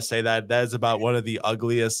 I gotta say that is about one of the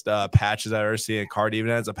ugliest patches I've ever seen in a card,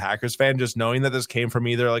 even as a Packers fan. Just knowing that this came from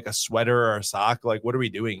either like a sweater or a sock, like what are we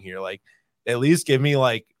doing here? Like at least give me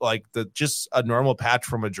like just a normal patch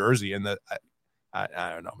from a jersey. And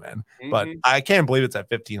I don't know, man. But I can't believe it's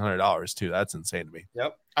at $1,500 too. That's insane to me.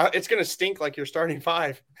 Yep. It's gonna stink like your starting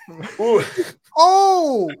five. Ooh.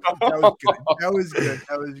 Oh, that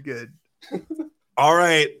was good. All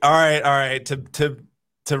right.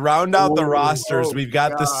 To round out the rosters, we've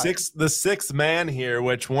got the sixth man here,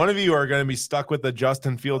 which one of you are going to be stuck with the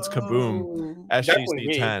Justin Fields kaboom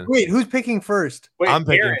SGC 10. Wait, who's picking first? I'm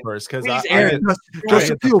picking first because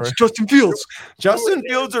Justin Fields. Justin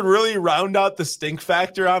Fields would really round out the stink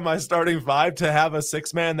factor on my starting five to have a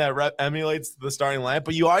six man that emulates the starting lineup.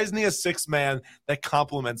 But you always need a six man that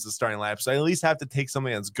complements the starting lineup. So I at least have to take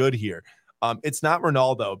something that's good here. It's not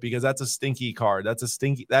Ronaldo because that's a stinky card.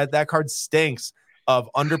 That card stinks of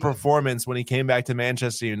underperformance when he came back to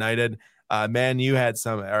Manchester United. Man, you had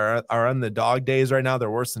are on the dog days right now. They're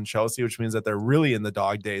worse than Chelsea, which means that they're really in the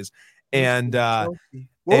dog days. And what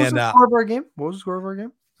was the score of our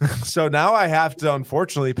game? So now I have to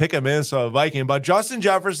unfortunately pick a Minnesota Viking, but Justin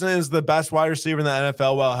Jefferson is the best wide receiver in the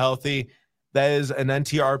NFL while healthy. That is an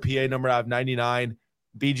NTRPA number out of 99,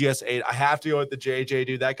 BGS 8. I have to go with the JJ,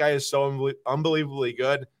 dude. That guy is so unbelievably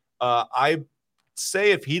good. I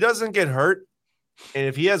say if he doesn't get hurt, And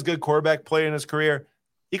if he has good quarterback play in his career,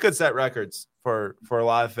 he could set records for a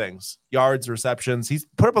lot of things. Yards, receptions. He's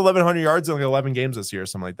put up 1,100 yards in like 11 games this year or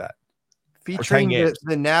something like that. Featuring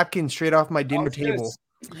the napkin straight off my dinner table.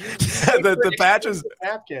 The patches.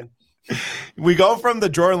 Napkin. We go from the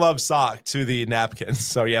Jordan Love sock to the napkins.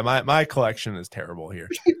 So yeah, my collection is terrible here.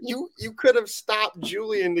 You could have stopped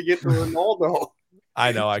Julian to get to Ronaldo.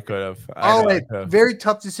 I know I could have. Very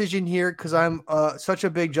tough decision here because I'm such a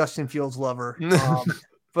big Justin Fields lover.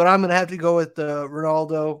 But I'm gonna have to go with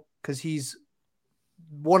Ronaldo because he's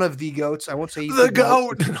one of the GOATs. I won't say he's the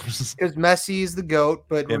GOAT because Messi is the GOAT,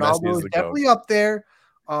 but Ronaldo is definitely up there.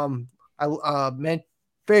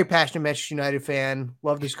 Very passionate Manchester United fan.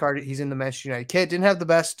 Love this card. He's in the Manchester United kit. Didn't have the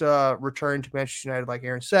best return to Manchester United, like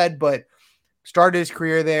Aaron said, but started his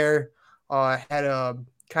career there. Had a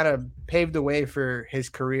kind of paved the way for his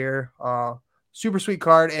career. Super sweet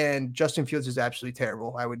card, and Justin Fields is absolutely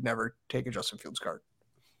terrible. I would never take a Justin Fields card.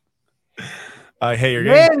 Hey,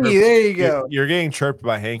 there you go. You're getting chirped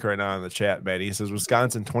by Hank right now in the chat, Manny. He says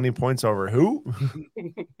Wisconsin 20 points over who?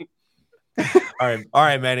 All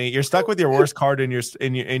right, Manny. You're stuck with your worst card in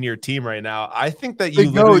your team right now. I think that you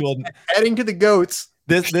literally will adding to the GOATs.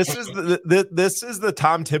 This is the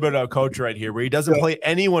Tom Thibodeau coach right here, where he doesn't play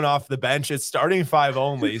anyone off the bench. It's starting 5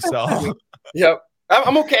 only. So yep.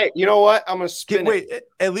 I'm okay. You know what? I'm gonna spin.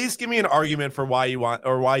 At least give me an argument for why you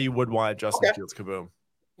would want Justin Fields. Kaboom.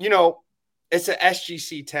 You know, it's an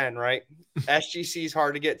SGC 10, right? SGC is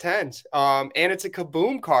hard to get 10s. And it's a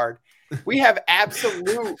Kaboom card. We have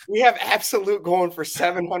absolute going for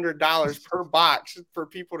 $700 per box for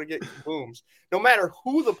people to get Kabooms. No matter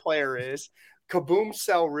who the player is, Kabooms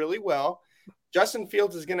sell really well. Justin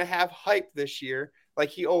Fields is going to have hype this year, like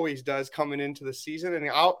he always does coming into the season. And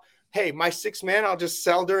my 6 man, I'll just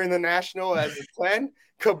sell during the national as a 10,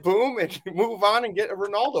 Kaboom, and move on and get a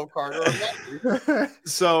Ronaldo card or a Messi.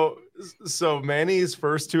 So Manny's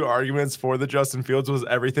first 2 arguments for the Justin Fields was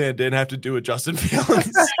everything that didn't have to do with Justin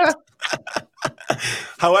Fields.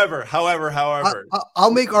 However,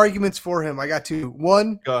 I'll make arguments for him. I got 2.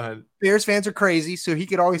 1, go ahead. Bears fans are crazy, so he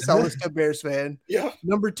could always sell this to a Bears fan. Yeah.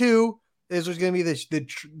 Number 2 is there's going to be the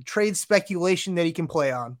trade speculation that he can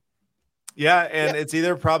play on. Yeah, and it's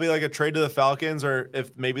either probably like a trade to the Falcons, or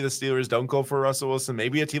if maybe the Steelers don't go for Russell Wilson,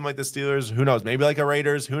 maybe a team like the Steelers, who knows? Maybe like a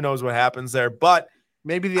Raiders, who knows what happens there? But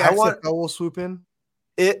maybe the XFL will swoop in.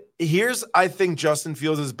 I think Justin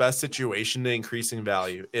Fields' best situation to increasing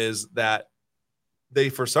value is that they,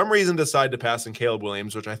 for some reason, decide to pass in Caleb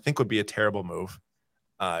Williams, which I think would be a terrible move.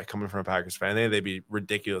 Coming from a Packers fan, they'd be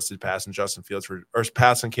ridiculous to pass in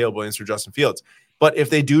Caleb Williams for Justin Fields. But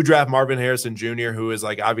if they do draft Marvin Harrison Jr., who is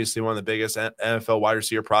like obviously one of the biggest NFL wide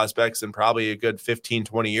receiver prospects in probably a good 15,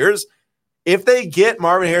 20 years, if they get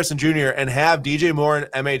Marvin Harrison Jr. and have DJ Moore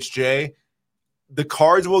and MHJ, the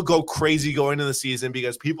cards will go crazy going into the season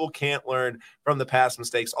because people can't learn from the past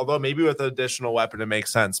mistakes. Although maybe with an additional weapon, it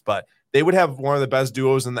makes sense. But they would have one of the best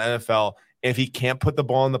duos in the NFL. And if he can't put the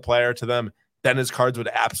ball in the player to them, then his cards would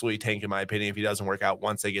absolutely tank, in my opinion, if he doesn't work out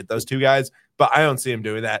once they get those 2 guys. But I don't see him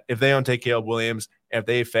doing that. If they don't take Caleb Williams, and if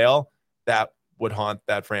they fail, that would haunt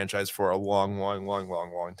that franchise for a long, long, long,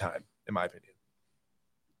 long, long time, in my opinion.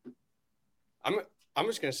 I'm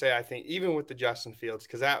just going to say, I think even with the Justin Fields,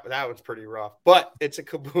 because that one's pretty rough, but it's a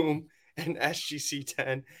Kaboom and SGC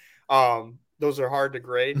 10. Those are hard to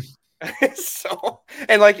grade.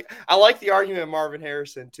 And I like the argument of Marvin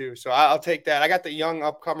Harrison too. So I'll take that. I got the young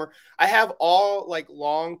upcomer. I have all like a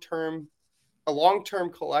long-term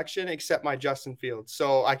collection except my Justin Fields.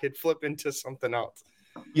 So I could flip into something else.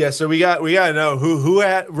 Yeah. So we got to know who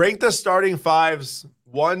had ranked the starting 5s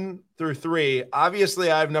 1 through 3.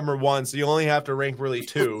 Obviously I have number 1. So you only have to rank really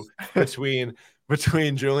 2 between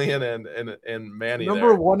Julian and Manny.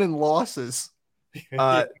 Number 1 in losses.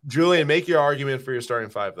 Julian, make your argument for your starting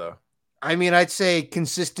 5 though. I mean, I'd say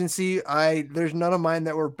consistency. There's none of mine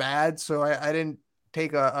that were bad, so I didn't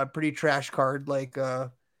take a pretty trash card.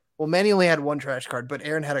 Manny only had 1 trash card, but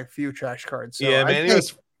Aaron had a few trash cards. So yeah, Manny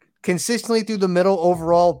was consistently through the middle.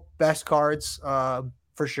 Overall, best cards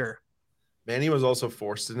for sure. Manny was also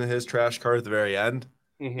forced into his trash card at the very end.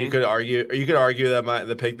 Mm-hmm. You could argue that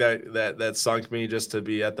the pick that sunk me just to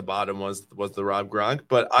be at the bottom was the Rob Gronk.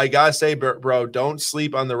 But I gotta say, bro, don't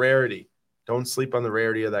sleep on the rarity. Don't sleep on the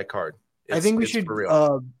rarity of that card. I think we should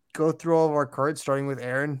go through all of our cards, starting with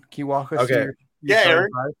Aaron. Can you walk us through your Aaron.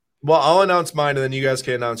 5? Well, I'll announce mine, and then you guys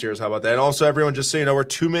can announce yours. How about that? And also, everyone, just so you know, we're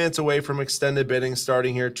 2 minutes away from extended bidding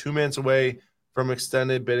starting here. 2 minutes away from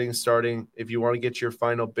extended bidding starting. If you want to get your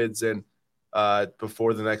final bids in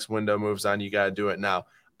before the next window moves on, you got to do it now.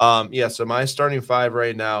 So my starting 5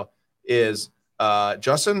 right now is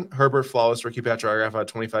Justin Herbert, flawless rookie patch autograph out of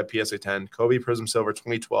 25 PSA 10. Kobe Prism Silver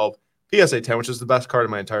 2012 PSA 10, which is the best card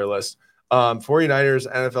in my entire list.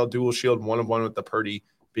 49ers NFL Dual Shield 1/1 with the Purdy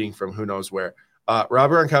being from who knows where.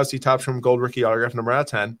 Robert Gronkowski tops from gold rookie autograph number out of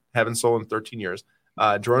 10. Haven't sold in 13 years.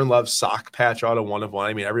 Jordan Love sock patch auto 1/1.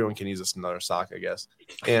 I mean, everyone can use this another sock, I guess.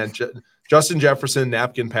 And Justin Jefferson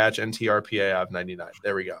napkin patch NTRPA out of 99.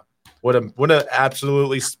 There we go. What a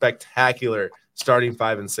absolutely spectacular starting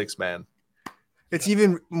 5 and 6 man. It's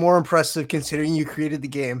even more impressive considering you created the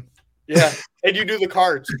game. Yeah, and you do the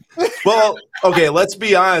cards. Well, okay, let's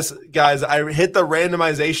be honest, guys. I hit the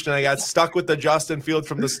randomization and I got stuck with the Justin Field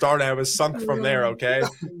from the start. I was sunk from there, okay?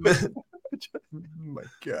 Oh my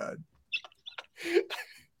God.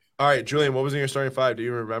 All right, Julian, what was in your starting 5? Do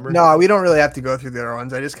you remember? No, we don't really have to go through the other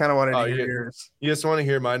ones. I just kind of wanted to hear yours. You just want to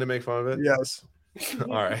hear mine to make fun of it? Yes.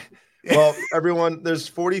 All right. Well, everyone, there's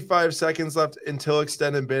 45 seconds left until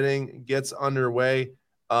extended bidding gets underway.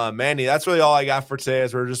 Manny, that's really all I got for today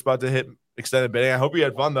as we're just about to hit extended bidding. I hope you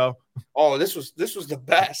had fun, though. Oh, this was the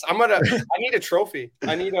best. I need a trophy.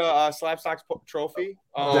 I need a Slab Stocks trophy.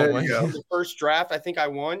 There you go. The first draft, I think I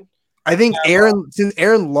won. I think since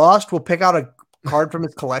Aaron lost, we'll pick out a card from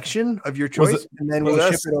his collection of your choice, and then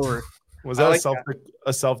we'll ship it over. Was that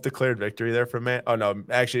a self-declared victory there for Man? Oh no,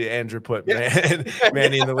 actually Andrew put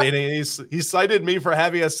Manny in the lead. He cited me for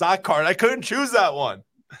having a sock card. I couldn't choose that one.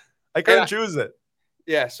 I couldn't choose it.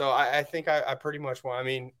 Yeah, so I think I pretty much won. I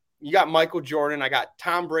mean, you got Michael Jordan. I got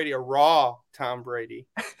Tom Brady, a raw Tom Brady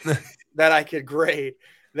that I could grade.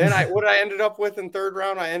 Then what I ended up with in third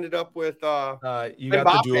round, I ended up with you got Mbappe.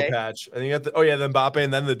 the dual patch. I think you got the Mbappe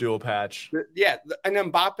and then the dual patch. Yeah, an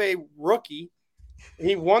Mbappe rookie.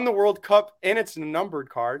 He won the World Cup and it's a numbered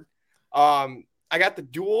card. I got the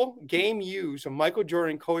dual game use of Michael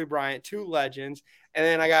Jordan, Kobe Bryant, 2 legends, and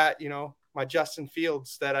then I got my Justin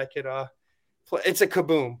Fields that I could play. It's a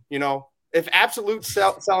kaboom. If Absolute's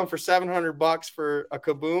selling for $700 for a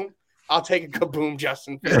kaboom, I'll take a kaboom,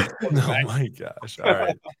 Justin Fields. Oh my gosh! All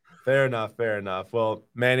right, fair enough. Well,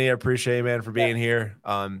 Manny, I appreciate you, man, for being here.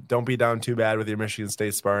 Don't be down too bad with your Michigan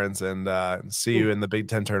State Spartans, and see you in the Big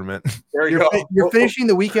Ten tournament. There you go. You're finishing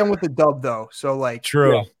the weekend with a dub, though. So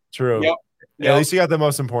true. Yep. At least you got the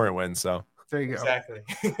most important win. So there you go. Exactly.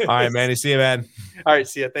 All right, Manny. See you, man. All right,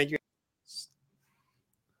 see you. Thank you.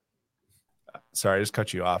 Sorry, I just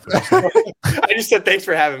cut you off. I just said thanks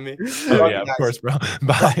for having me. Oh, yeah, of course, bro.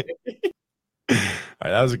 Bye. All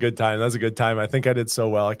right, that was a good time. I think I did so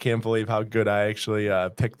well. I can't believe how good I actually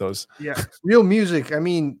picked those. Yeah, real music. I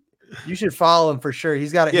mean, you should follow him for sure.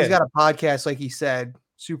 He's got a podcast, like he said.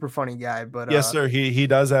 Super funny guy. But yes, sir. He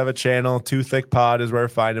does have a channel. Too Thick Pod is where to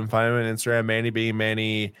find him. Find him on Instagram,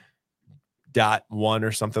 Manny .1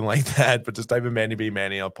 or something like that. But just type in Manny B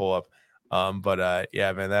Manny, I'll pull up.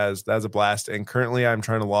 Yeah, man, that was a blast. And currently I'm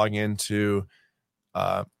trying to log into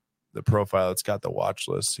the profile. It's got the watch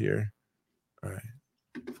list here. All right.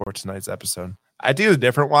 For tonight's episode. I do a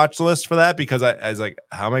different watch list for that because I was like,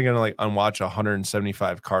 how am I going to unwatch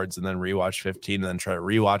 175 cards and then rewatch 15 and then try to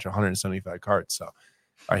rewatch 175 cards? So, all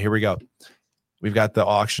right, here we go. We've got the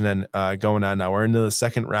auction going on now. We're into the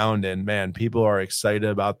second round, and man, people are excited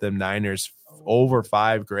about them Niners. Over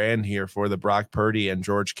 $5,000 here for the Brock Purdy and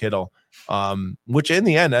George Kittle, which in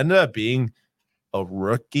the end ended up being a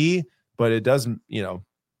rookie, but it does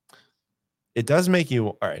make you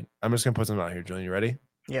all right. I'm just gonna put something out here, Julian. You ready?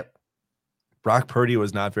 Yep. Brock Purdy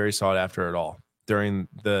was not very sought after at all during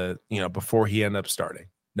the before he ended up starting.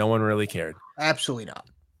 No one really cared. Absolutely not.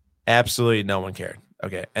 Absolutely no one cared.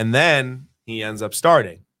 Okay, and then he ends up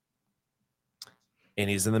starting, and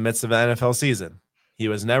he's in the midst of an NFL season. He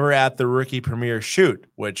was never at the rookie premiere shoot,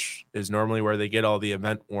 which is normally where they get all the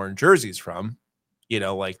event worn jerseys from,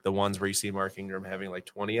 like the ones where you see Mark Ingram having like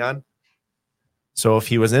 20 on. So if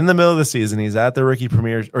he was in the middle of the season, he's at the rookie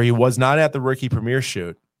premiere, or he was not at the rookie premiere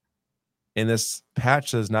shoot, and this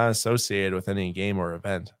patch is not associated with any game or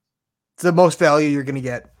event. It's the most value you're going to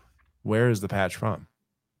get. Where is the patch from?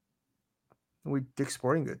 Dick's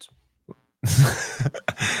Sporting Goods.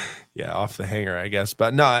 Yeah, off the hanger, I guess.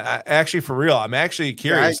 But no, I actually, for real, I'm actually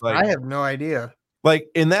curious. Yeah, I have no idea. Like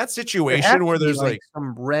in that situation where there's like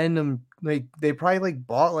some random, they probably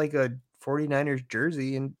bought like a 49ers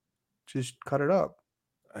jersey and just cut it up.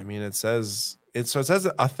 I mean, it says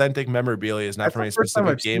authentic memorabilia is not from a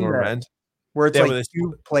specific game or event. Where it's like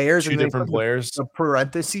two players, two different players. The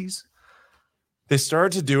parentheses. They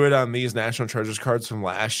started to do it on these National Treasures cards from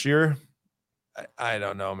last year. I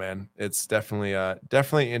don't know, man. It's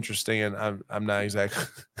definitely interesting, and I'm not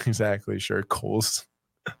exactly sure. Cole's,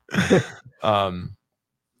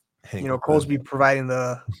 Cole's be providing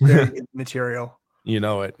the very good material. You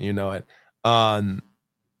know it.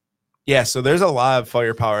 Yeah, so there's a lot of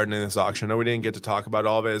firepower in this auction. I know we didn't get to talk about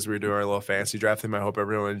all of it as we were doing our little fantasy draft thing. I hope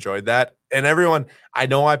everyone enjoyed that. And everyone, I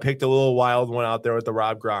know I picked a little wild one out there with the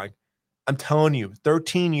Rob Gronk. I'm telling you,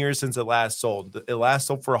 13 years since it last sold. It last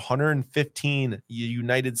sold for 115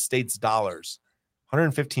 United States dollars,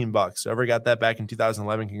 115 bucks. Whoever got that back in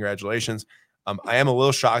 2011, congratulations. I am a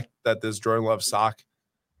little shocked that this Jordan Love sock,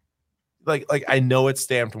 like I know it's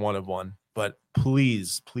stamped 1 of 1, but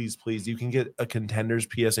please, you can get a Contenders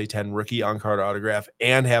PSA 10 rookie on card autograph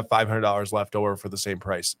and have $500 left over for the same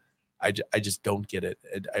price. I just don't get it.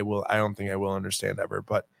 I don't think I will understand ever,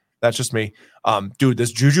 but that's just me. Dude,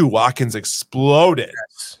 this Juju Watkins exploded.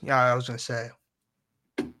 Yes. Yeah, I was gonna say.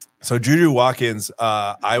 So Juju Watkins,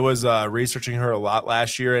 I was researching her a lot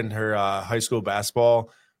last year in her high school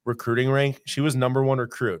basketball recruiting rank. She was #1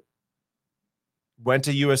 recruit. Went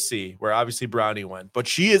to USC, where obviously Brownie went, but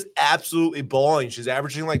she is absolutely balling. She's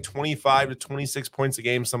averaging like 25 to 26 points a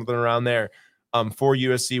game, something around there, for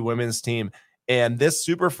USC women's team. And this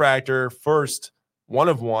Superfractor first 1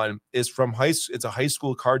 of 1 is from it's a high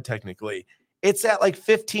school card technically. It's at like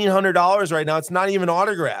 $1,500 right now. It's not even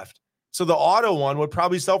autographed. So the auto one would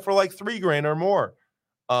probably sell for like $3,000 or more.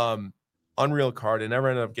 Unreal card. I never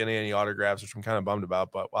ended up getting any autographs, which I'm kind of bummed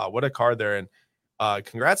about. But wow, what a card there! And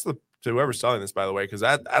congrats to whoever's selling this, by the way, because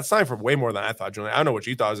that's selling for way more than I thought, Julian. I don't know what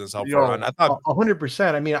you thought it was going to sell for. I thought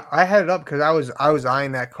 100%. I mean, I had it up because I was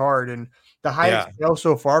eyeing that card, and the highest sale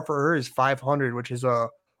so far for her is 500, which is a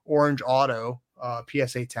orange auto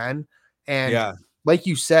PSA 10. And like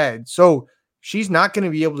you said, so she's not going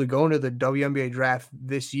to be able to go into the WNBA draft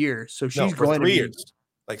this year. So she's for going 3 years,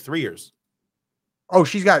 like 3 years. Oh,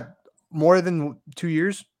 she's got more than 2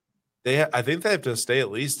 years. I think they have to stay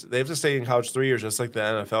they have to stay in college 3 years, just like the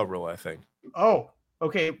NFL rule, I think. Oh,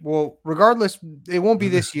 okay. Well, regardless, it won't be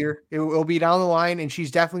this year. It'll be down the line, and she's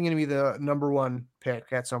definitely going to be the #1 pick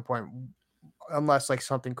at some point, unless like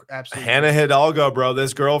something absolutely. Hannah Hidalgo, bro.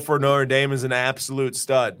 This girl for Notre Dame is an absolute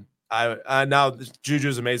stud. I now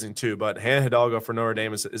Juju's amazing too, but Hannah Hidalgo for Notre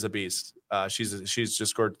Dame is a beast. She's just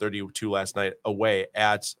scored 32 last night away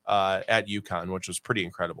at UConn, which was pretty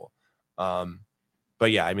incredible.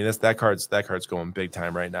 But yeah, I mean that card's going big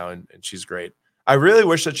time right now, and she's great. I really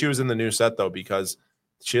wish that she was in the new set though, because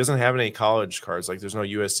she doesn't have any college cards. Like there's no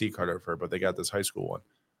USC card of her, but they got this high school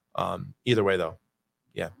one. Either way though,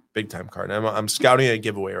 yeah, big time card. I'm scouting a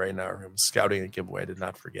giveaway right now. I did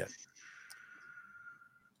not forget.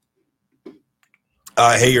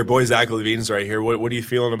 Hey, your boy Zach LaVine's right here. What are you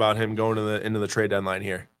feeling about him going into the trade deadline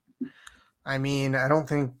here? I mean, I don't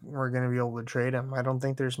think we're going to be able to trade him. I don't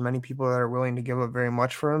think there's many people that are willing to give up very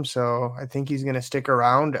much for him. So I think he's going to stick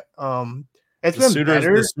around. The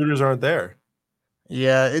suitors aren't there.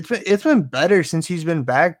 Yeah, it's been better since he's been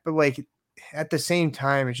back. But like at the same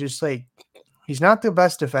time, it's just like he's not the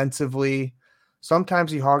best defensively.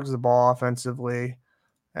 Sometimes he hogs the ball offensively.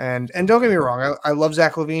 And don't get me wrong, I love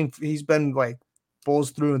Zach LaVine. He's been like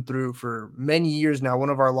Bulls through and through for many years now, one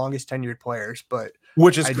of our longest tenured players. But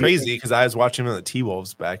which is crazy because I was watching him in the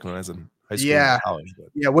T-Wolves back when I was in high school. Yeah, and college,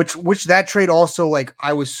 yeah. Which that trade also like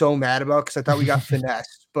I was so mad about because I thought we got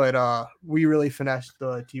finessed, but we really finessed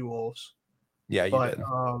the T-Wolves. Yeah, you did.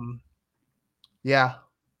 Yeah,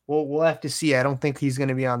 we'll have to see. I don't think he's going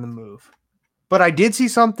to be on the move. But I did see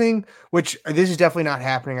something, which this is definitely not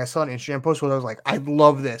happening. I saw an Instagram post where I was like, I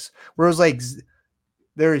love this. Where it was like,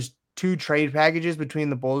 there's 2 trade packages between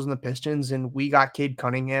the Bulls and the Pistons, and we got Cade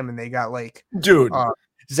Cunningham, and they got like, dude,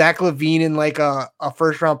 Zach LaVine and like a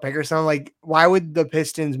first round pick or something. Like, why would the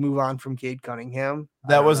Pistons move on from Cade Cunningham?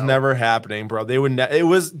 That was never happening, bro. They would. It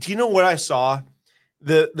was. Do you know what I saw?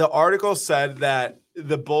 The article said that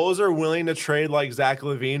the Bulls are willing to trade like Zach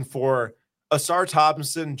LaVine for Asar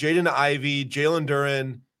Thompson, Jaden Ivey, Jalen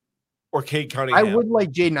Duren, or Cade Cunningham. I would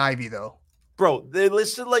like Jaden Ivey though. Bro, they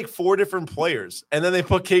listed like 4 different players, and then they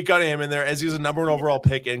put Cade Cunningham in there as he's a #1 overall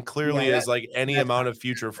pick, and clearly is like any amount of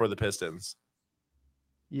future for the Pistons.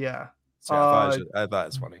 Yeah, so I thought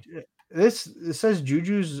it's funny. It says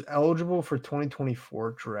Juju's eligible for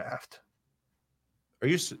 2024 draft.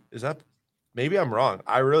 Is that? Maybe I'm wrong.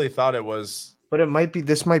 I really thought it was, but it might be.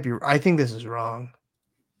 This might be. I think this is wrong.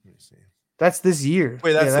 Let me see. That's this year.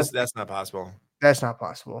 Wait, that's not possible. That's not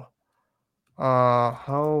possible. How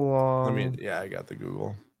long? I got the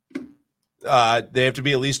Google. They have to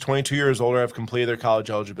be at least 22 years old or have completed their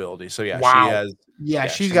college eligibility. So yeah, wow. she has. Yeah,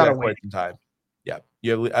 she's got to wait some time. Yeah,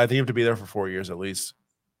 I think you have to be there for 4 years at least.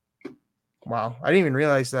 Wow, I didn't even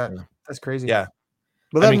realize that. Yeah. That's crazy. Yeah,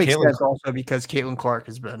 but that makes sense also because Caitlin Clark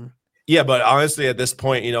has been. Yeah, but honestly, at this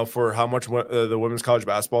point, for how much the women's college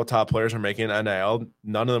basketball top players are making NIL,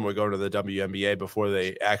 none of them would go to the WNBA before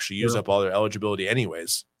they actually use up all their eligibility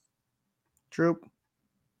anyways. True.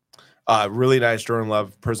 Really nice Jordan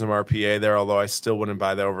Love Prism RPA there, although I still wouldn't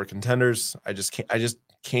buy that over Contenders. I just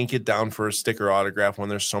can't get down for a sticker autograph when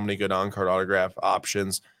there's so many good on-card autograph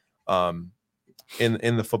options in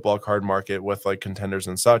the football card market with like Contenders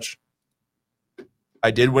and such. I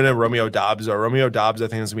did win a Romeo Dobbs. Romeo Dobbs, I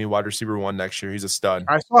think, is going to be wide receiver 1 next year. He's a stud.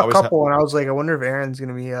 I saw a couple, and I was like, I wonder if Aaron's going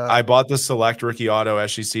to be. I bought the Select Rookie Auto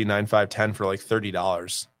SGC 9510 for like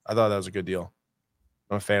 $30. I thought that was a good deal.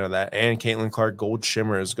 I'm a fan of that. And Caitlin Clark Gold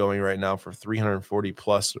Shimmer is going right now for 340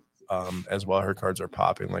 plus as well. Her cards are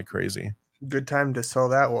popping like crazy. Good time to sell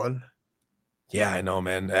that one. Yeah, I know,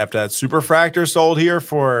 man. After that Superfractor sold here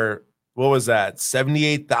for, what was that,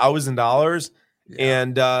 $78,000? Yeah.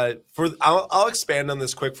 And I'll expand on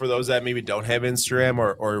this quick for those that maybe don't have Instagram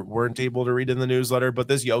or weren't able to read in the newsletter. But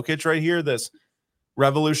this Jokic right here, this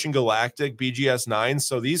Revolution Galactic BGS 9.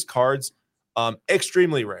 So these cards,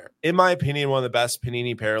 extremely rare. In my opinion, one of the best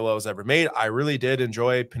Panini parallels ever made. I really did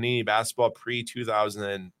enjoy Panini basketball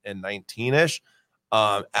pre-2019-ish.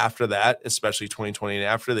 After that, especially 2020 and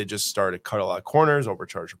after, they just started to cut a lot of corners,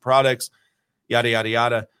 overcharge products, yada, yada,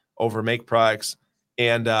 yada, overmake products.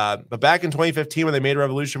 And but back in 2015, when they made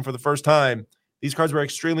Revolution for the first time, these cards were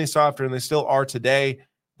extremely softer, and they still are today.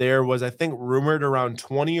 There was, I think, rumored around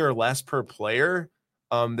 20 or less per player.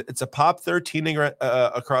 It's a pop 13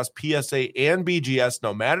 across PSA and BGS,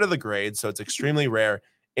 no matter the grade, so it's extremely rare.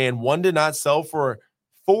 And one did not sell for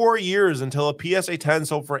 4 years until a PSA 10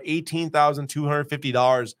 sold for $18,250.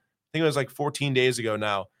 I think it was like 14 days ago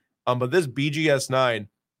now. But this BGS 9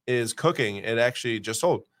 is cooking. It actually just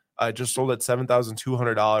sold. Just sold at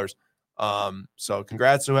 $7,200. So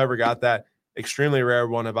congrats to whoever got that. Extremely rare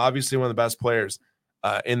one of obviously one of the best players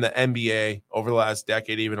in the NBA over the last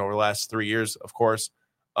decade, even over the last 3 years, of course.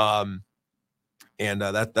 That's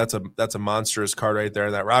a monstrous card right there.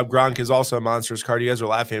 And that Rob Gronk is also a monstrous card. You guys are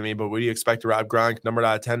laughing at me, but would you expect a Rob Gronk numbered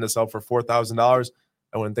out of 10 to sell for $4,000?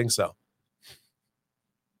 I wouldn't think so.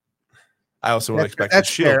 I also would expect that's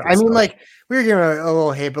fair. I mean, like we were giving a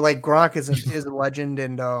little hate, but like Gronk is a legend,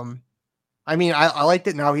 and I mean, I liked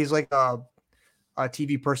it. Now he's like a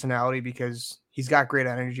TV personality because he's got great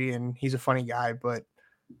energy and he's a funny guy. But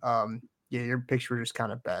yeah, your picks were just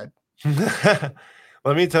kind of bad.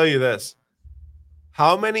 Let me tell you this: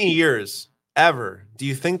 how many years ever do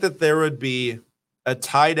you think that there would be a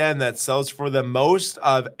tight end that sells for the most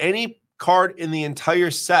of any card in the entire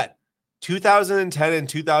set? 2010 and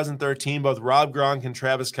 2013, both Rob Gronk and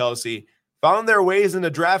Travis Kelce found their ways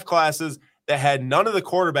into draft classes that had none of the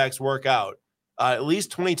quarterbacks work out. At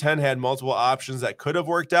least 2010 had multiple options that could have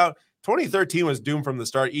worked out. 2013 was doomed from the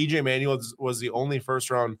start. EJ Manuel was the only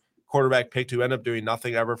first-round quarterback pick to end up doing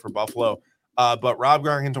nothing ever for Buffalo. But Rob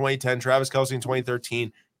Gronk in 2010, Travis Kelce in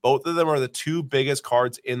 2013, both of them are the two biggest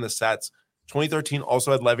cards in the sets. 2013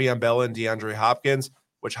 also had Le'Veon Bell and DeAndre Hopkins,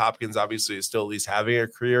 which Hopkins obviously is still at least having a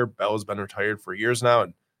career. Bell has been retired for years now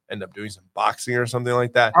and end up doing some boxing or something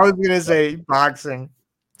like that. I was going to say boxing.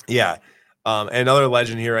 Yeah. Another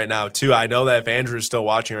legend here right now, too. I know that if Andrew's still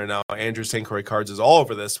watching right now, Andrew St. Croix cards is all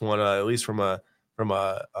over this one, at least from a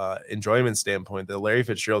enjoyment standpoint. The Larry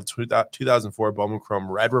Fitzgerald 2004 Bowman Chrome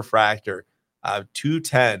Red Refractor,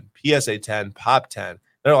 210, PSA 10, Pop 10.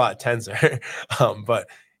 There are a lot of 10s there. But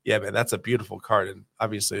yeah, man, that's a beautiful card and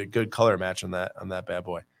obviously a good color match on that bad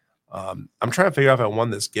boy. I'm trying to figure out if I won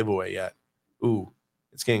this giveaway yet. Ooh,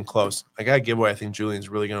 it's getting close. I got a giveaway I think Julian's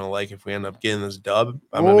really gonna like if we end up getting this dub.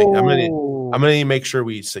 I'm gonna make sure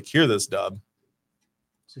we secure this dub.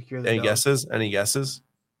 Any guesses? Any guesses?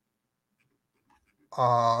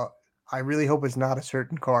 I really hope it's not a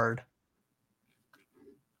certain card.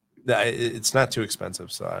 It's not too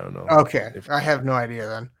expensive, so I don't know. Okay, I have no idea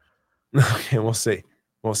then. Okay, we'll see.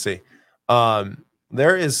 We'll see.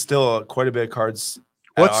 There is still quite a bit of cards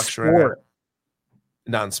at What auction sport? right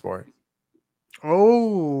now. Non-sport.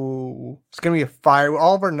 Oh, it's gonna be a fire.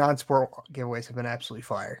 All of our non-sport giveaways have been absolutely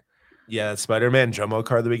fire. Yeah, Spider-Man jumbo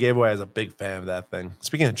card that we gave away. I was a big fan of that thing.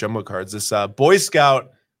 Speaking of jumbo cards, this Boy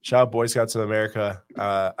Scout, shout out Boy Scouts of America.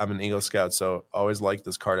 I'm an Eagle Scout, so always like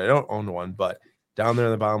this card. I don't own one, but down there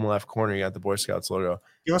in the bottom left corner, you got the Boy Scouts logo.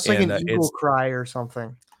 Give us like an Eagle Cry or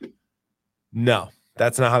something. No.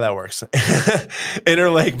 That's not how that works.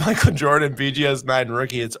 Interlake Michael Jordan BGS 9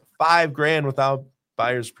 rookie. It's $5,000 without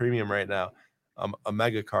buyer's premium right now. A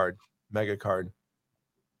mega card.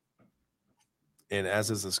 And as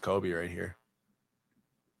is this Kobe right here.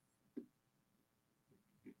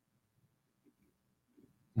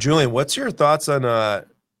 Julian, what's your thoughts on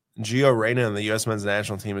Gio Reyna on the U.S. men's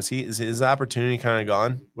national team, is his opportunity kind of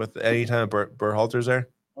gone with any time Berhalter's there?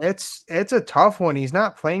 It's a tough one. He's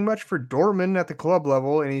not playing much for Dortmund at the club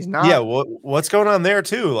level, and he's not. Yeah, what's going on there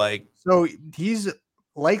too? Like, so he's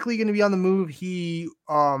likely going to be on the move.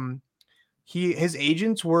 His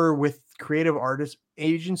agents were with Creative Artist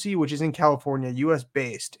Agency, which is in California, US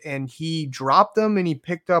based, and he dropped them and he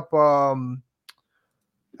picked up I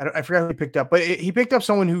forgot who he picked up, but he picked up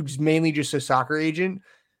someone who's mainly just a soccer agent,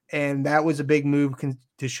 and that was a big move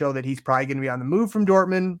to show that he's probably going to be on the move from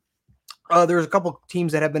Dortmund. There's a couple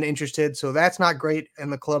teams that have been interested, so that's not great in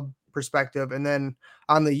the club perspective. And then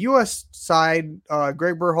on the U.S. side,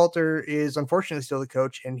 Greg Berhalter is unfortunately still the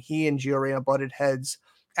coach, and he and Gio Reyna butted heads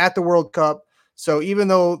at the World Cup. So even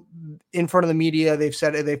though in front of the media they've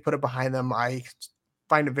said it, they've put it behind them, I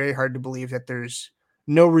find it very hard to believe that there's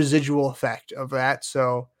no residual effect of that.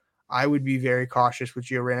 So I would be very cautious with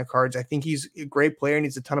Gio Reyna cards. I think he's a great player and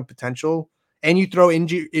he's a ton of potential. And you throw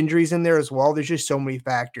injuries in there as well. There's just so many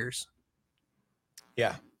factors.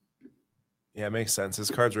 Yeah, it makes sense. His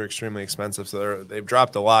cards were extremely expensive, so they've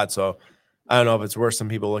dropped a lot. So I don't know if it's worth some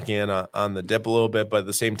people looking in on the dip a little bit, but at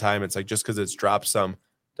the same time, it's like just because it's dropped some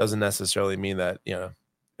doesn't necessarily mean that it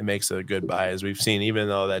makes it a good buy. As we've seen, even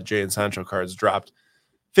though that Jadon Sancho cards dropped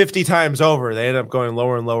 50 times over, they end up going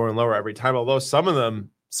lower and lower and lower every time. Although some of them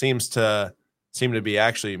seem to be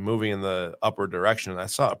actually moving in the upward direction. I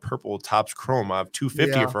saw a purple Topps Chrome of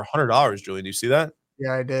 $250 for $100. Julian, do you see that?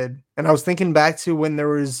 Yeah, I did. And I was thinking back to when there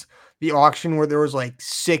was the auction where there was like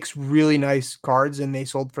 6 really nice cards and they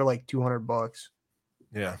sold for like $200.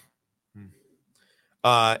 Yeah.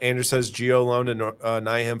 Andrew says Gio loan to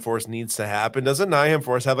Nottingham Forest needs to happen. Doesn't Nottingham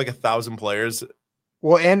Forest have like 1,000 players?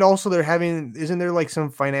 Well, and also isn't there like some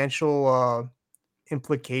financial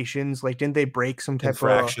implications? Like, didn't they break some type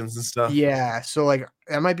infractions and stuff? Yeah. So like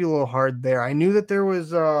that might be a little hard there. I knew that there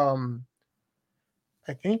was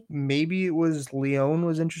I think maybe it was Lyon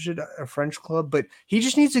was interested, a French club, but he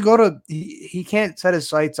just needs to go to, he can't set his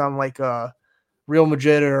sights on like a Real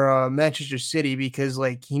Madrid or Manchester City because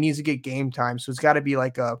like he needs to get game time. So it's got to be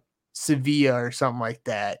like a Sevilla or something like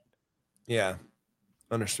that. Yeah.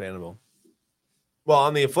 Understandable. Well,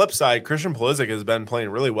 on the flip side, Christian Pulisic has been playing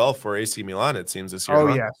really well for AC Milan, it seems, this year.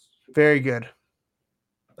 Oh, yes. Very good.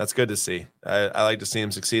 That's good to see. I like to see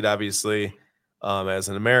him succeed, obviously. As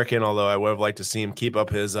an American, although I would have liked to see him keep up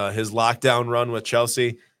his lockdown run with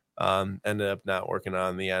Chelsea, ended up not working on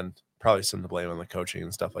in the end. Probably some to blame on the coaching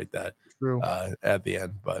and stuff like that. True. At the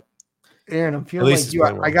end, but Aaron, I'm feeling like you.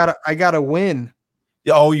 I gotta win.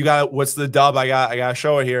 Oh, you got what's the dub? I gotta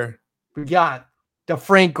show it here. We got the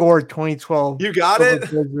Frank Gore 2012. You got it.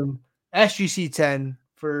 SGC 10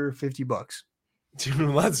 for $50. Dude,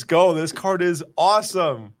 let's go. This card is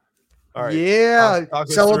awesome. All right. Yeah.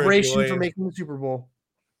 Celebration for making the Super Bowl.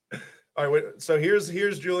 All right. So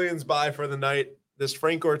here's Julian's buy for the night. This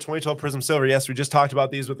Frank Gore 2012 Prism Silver. Yes, we just talked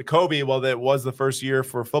about these with the Kobe. Well, that was the first year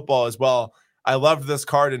for football as well. I loved this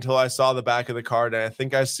card until I saw the back of the card. And I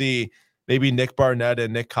think I see maybe Nick Barnett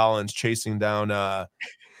and Nick Collins chasing down. No,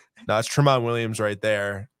 it's Tremont Williams right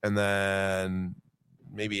there. And then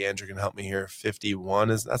maybe Andrew can help me here. 51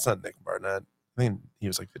 that's not Nick Barnett. I think he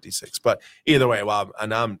was like 56, but either way, wow.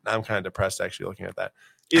 And I'm kind of depressed actually looking at that.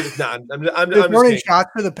 I'm just shots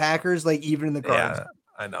for the Packers, like even in the cards. Yeah,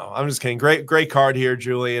 I know. I'm just kidding. Great card here,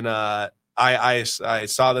 Julian. I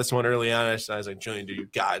saw this one early on. I was like, Julian, dude, you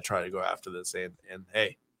gotta try to go after this. And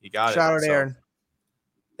hey, you got it. Shout out, Aaron.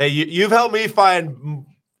 Hey, you've helped me find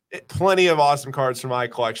plenty of awesome cards for my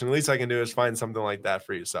collection. The least I can do is find something like that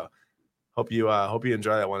for you. So hope you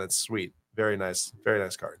enjoy that one. It's sweet. Very nice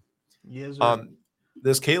card. Yes.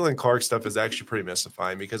 This Caitlin Clark stuff is actually pretty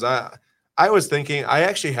mystifying because I was thinking I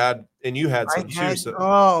actually had, and you had some too. So,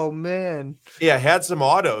 oh man, yeah, I had some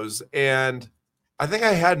autos, and I think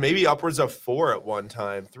I had maybe upwards of 4 at one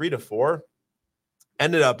time, 3 to 4.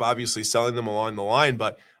 Ended up obviously selling them along the line,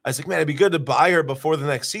 but I was like, man, it'd be good to buy her before the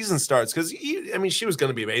next season starts because she was going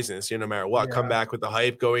to be amazing this year no matter what. Yeah. Come back with the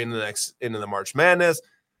hype going into the March Madness,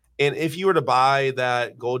 and if you were to buy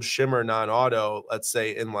that gold shimmer non-auto, let's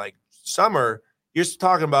say in like summer, you're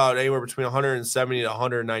talking about anywhere between $170 to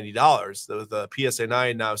 $190. The PSA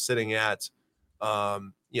 9 now sitting at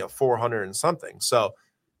 400 and something. So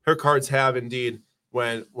her cards have indeed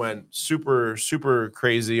went super, super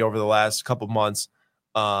crazy over the last couple months,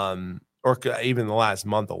 or even the last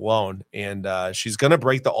month alone. And she's going to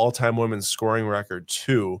break the all-time women's scoring record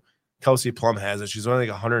too. Kelsey Plum has it. She's only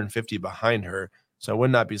like 150 behind her. So I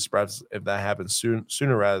would not be surprised if that happens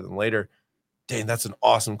sooner rather than later. Dang, that's an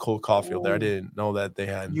awesome Cole Caulfield there. I didn't know that they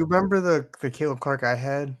had. You remember the Caleb Clark I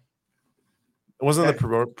had? It wasn't the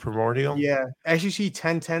Primordial? Yeah. SEC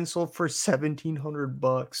 1010 sold for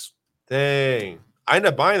 $1,700. Dang. I ended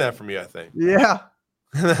up buying that from you, I think. Yeah.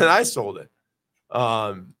 And then I sold it.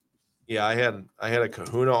 Yeah, I had a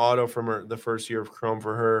Kahuna auto from her the first year of Chrome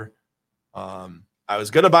for her. I was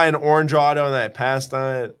gonna buy an orange auto and I passed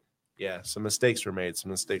on it. Yeah, some mistakes were made.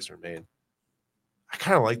 I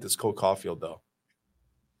kind of like this Cole Caulfield though.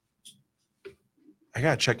 I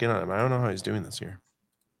gotta check in on him. I don't know how he's doing this year.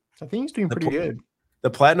 I think he's doing pretty good. The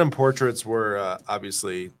platinum portraits were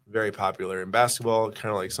obviously very popular in basketball,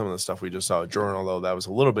 kind of like some of the stuff we just saw at Jordan, although that was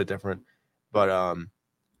a little bit different. But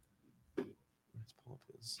let's pull up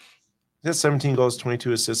his. He has 17 goals,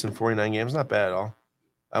 22 assists in 49 games. Not bad at all.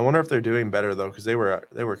 I wonder if they're doing better though, because they were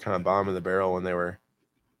kind of bombing the barrel when they were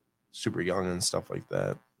super young and stuff like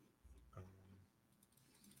that.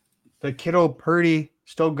 The Kittle Purdy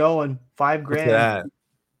still going. $5,000.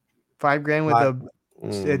 $5,000 with a.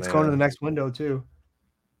 It's going to the next window too.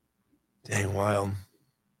 Dang wild.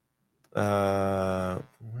 Where are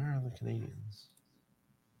the Canadians?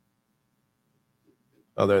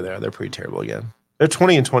 Oh, they're there. They're pretty terrible again. They're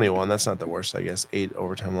 20-21. That's not the worst, I guess. 8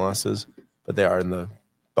 overtime losses, but they are in the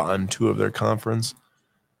bottom 2 of their conference.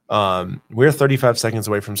 We're 35 seconds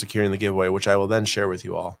away from securing the giveaway, which I will then share with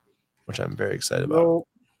you all, which I'm very excited about.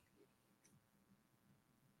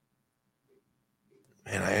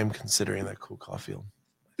 Man, I am considering that Cole Caulfield.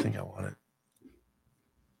 I think I want it.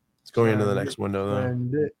 It's going into the next window,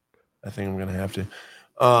 though. I think I'm gonna have to.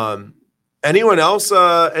 Anyone else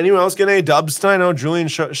get any dubs? I know Julian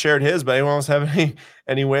shared his, but anyone else have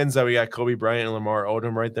any wins? That we got Kobe Bryant and Lamar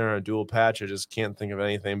Odom right there on a dual patch. I just can't think of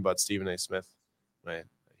anything but Stephen A. Smith. Right,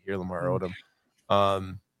 I hear Lamar Odom.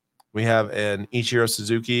 We have an Ichiro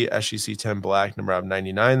Suzuki SEC 10 black number of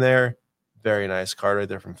 99 there. Very nice card right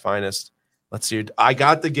there from Finest. Let's see. I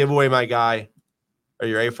got the giveaway, my guy. Are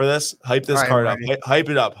you ready for this? Hype this card up. Hype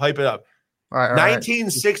it up. Hype it up. All right,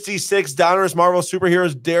 1966 Donruss Marvel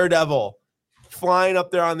Superheroes Daredevil flying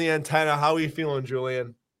up there on the antenna. How are you feeling,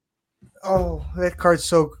 Julian? Oh, that card's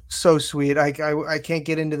so sweet. I can't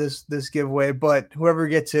get into this giveaway, but whoever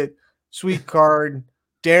gets it, sweet card.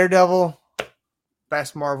 Daredevil,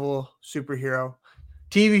 best Marvel superhero.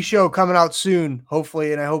 TV show coming out soon,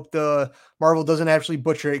 hopefully, and I hope the Marvel doesn't actually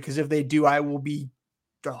butcher it, because if they do, I will be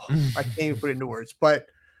I can't even put it into words. But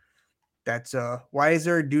that's why is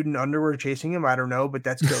there a dude in underwear chasing him? I don't know, but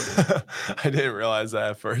that's good. I didn't realize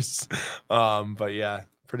that at first. But yeah,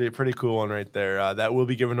 pretty cool one right there. That will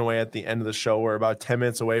be given away at the end of the show. We're about 10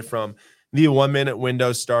 minutes away from the 1 minute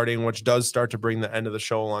window starting, which does start to bring the end of the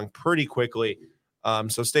show along pretty quickly.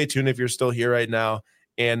 So stay tuned if you're still here right now.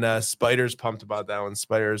 And Spider's pumped about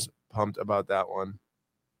that one.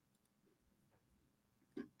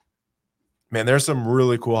 Man, there's some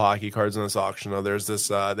really cool hockey cards in this auction, though. There's this.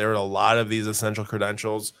 There are a lot of these essential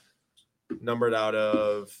credentials, numbered out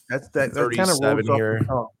of that 37 kind of rolls here.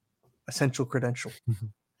 Essential credential.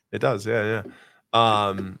 It does, yeah.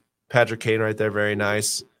 Patrick Kane right there, very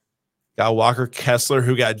nice. Got Walker Kessler,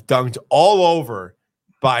 who got dunked all over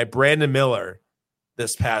by Brandon Miller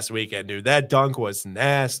this past weekend, dude. That dunk was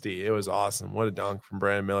nasty. It was awesome. What a dunk from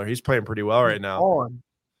Brandon Miller. He's playing pretty well right now.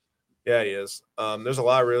 Yeah, he is. There's a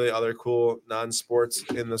lot of really other cool non-sports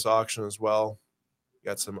in this auction as well.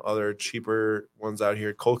 Got some other cheaper ones out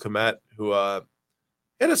here. Cole Kmet, who had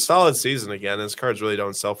a solid season again. His cards really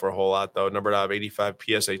don't sell for a whole lot, though. Numbered out of 85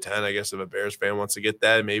 PSA 10. I guess if a Bears fan wants to get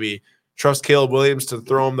that, maybe trust Caleb Williams to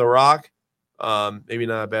throw him the rock. Maybe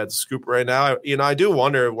not a bad scoop right now. I do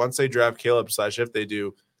wonder, once they draft Caleb / if they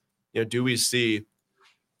do, do we see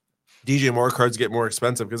DJ Moore cards get more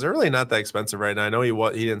expensive? Because they're really not that expensive right now. I know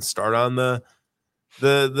he didn't start on the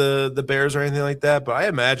Bears or anything like that, but I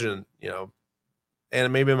imagine,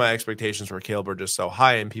 and maybe my expectations for Caleb are just so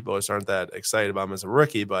high and people just aren't that excited about him as a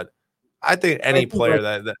rookie, but I think any player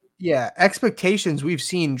that expectations, we've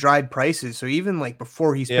seen drive prices. So even like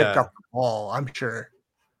before he's picked up the ball, I'm sure.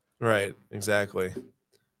 Right, exactly.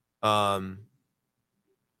 But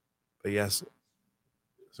yes,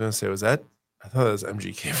 I was gonna say, I thought it was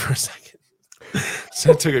MGK for a second.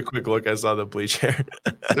 So I took a quick look. I saw the bleach hair.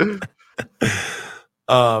 We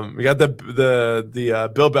got the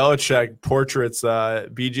Bill Belichick portraits,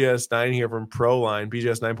 BGS 9 here from Proline,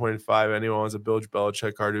 BGS 9.5. Anyone wants a Bill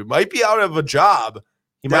Belichick card who might be out of a job?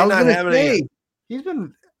 He might not have any. He's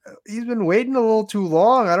been waiting a little too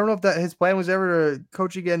long. I don't know if his plan was ever to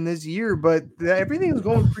coach again this year, but everything is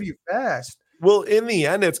going pretty fast. Well, in the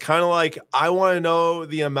end, it's kind of like, I want to know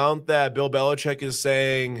the amount that Bill Belichick is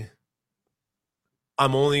saying,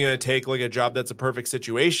 I'm only going to take like a job that's a perfect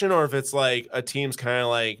situation, or if it's like a team's kind of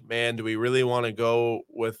like, man, do we really want to go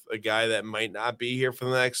with a guy that might not be here for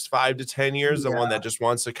the next 5 to 10 years, the one that just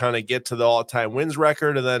wants to kind of get to the all-time wins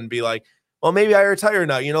record and then be like, well, maybe I retire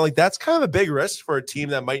now. Like that's kind of a big risk for a team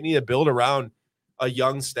that might need to build around a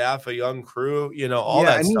young staff, a young crew, all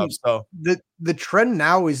that stuff. So the trend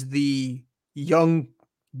now is the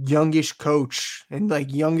youngish coach and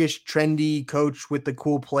like youngish trendy coach with the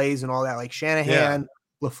cool plays and all that, like Shanahan,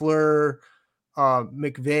 LaFleur,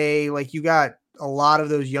 McVay. Like you got a lot of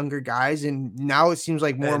those younger guys, and now it seems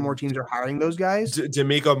like more and more teams are hiring those guys.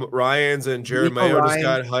 D'Amico Ryans and Jeremiah just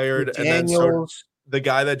got hired, and then the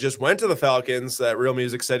guy that just went to the Falcons, that Real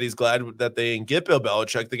Music said he's glad that they didn't get Bill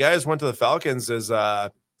Belichick. The guy who went to the Falcons is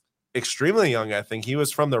extremely young. I think he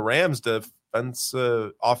was from the Rams,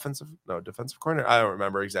 defensive coordinator. I don't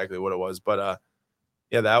remember exactly what it was, but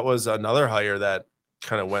that was another hire that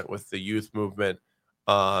kind of went with the youth movement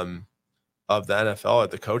of the NFL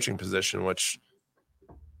at the coaching position, which,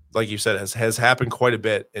 like you said, has happened quite a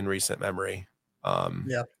bit in recent memory.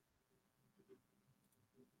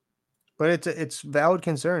 But it's valid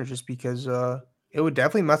concerns just because it would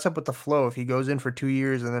definitely mess up with the flow if he goes in for 2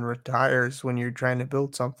 years and then retires when you're trying to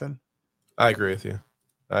build something. I agree with you.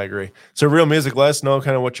 I agree. So Real Music, let us know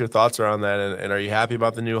kind of what your thoughts are on that. And are you happy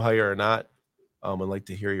about the new hire or not? I'd like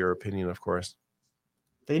to hear your opinion, of course.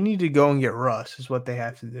 They need to go and get Russ is what they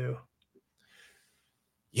have to do.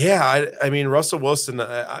 Yeah, I mean, Russell Wilson,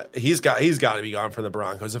 he's got to be gone from the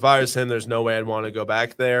Broncos. If I was him, there's no way I'd want to go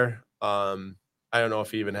back there. I don't know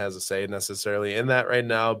if he even has a say necessarily in that right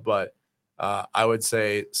now, but I would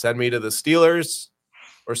say send me to the Steelers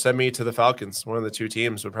or send me to the Falcons. One of the two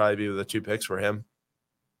teams would probably be the two picks for him.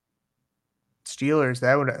 Steelers,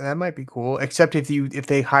 that might be cool. Except if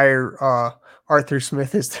they hire Arthur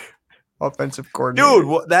Smith as their offensive coordinator.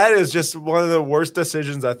 Dude, that is just one of the worst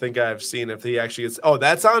decisions I think I've seen. If he actually gets,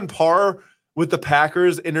 that's on par with the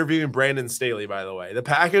Packers interviewing Brandon Staley. By the way, the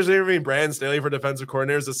Packers interviewing Brandon Staley for defensive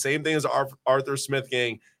coordinator is the same thing as Arthur Smith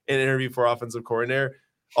getting an interview for offensive coordinator.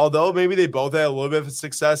 Although maybe they both had a little bit of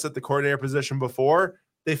success at the coordinator position before,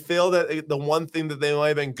 they failed at the one thing that they might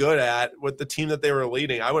have been good at with the team that they were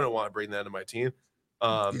leading. I wouldn't want to bring that to my team.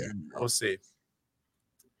 We'll see.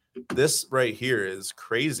 This right here is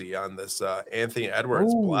crazy on this Anthony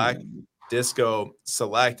Edwards Black Disco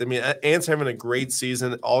Select. I mean, Ant's having a great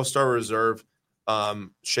season, all-star reserve.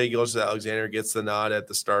 Shea Gilgeous-Alexander gets the nod at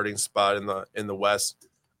the starting spot in the West.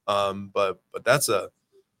 But that's a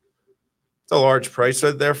large price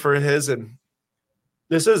right there for his, and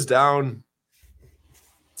this is down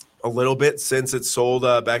a little bit since it sold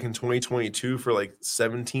back in 2022 for like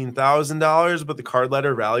 $17,000, but the card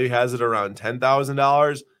letter value has it around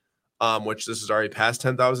 $10,000, which this is already past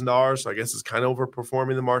 $10,000. So I guess it's kind of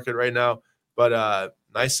overperforming the market right now. But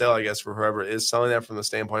nice sale, I guess, for whoever is selling that from the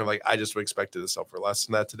standpoint of like, I just would expect it to sell for less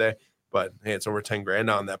than that today. But hey, it's over 10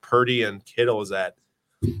 grand on that. Purdy and Kittle is at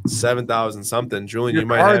 7,000 something. Julian, you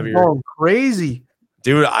might have your crazy.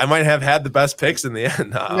 Dude, I might have had the best picks in the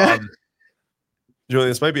end. Julian,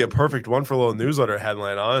 this might be a perfect one for a little newsletter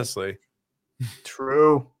headline, honestly.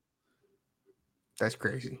 True. That's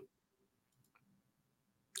crazy.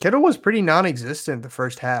 Kittle was pretty non-existent the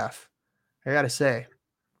first half. I gotta say,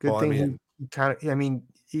 good thing he kind of. I mean,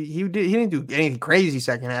 he didn't do anything crazy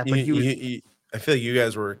second half, but I feel like you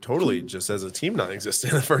guys were totally just as a team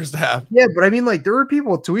non-existent in the first half. Yeah, but I mean, like there were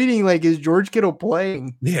people tweeting like, "Is George Kittle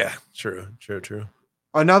playing?" Yeah, true.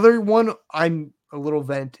 Another one I'm a little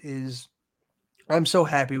vent is. I'm so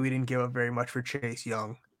happy we didn't give up very much for Chase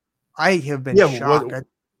Young. I have been shocked.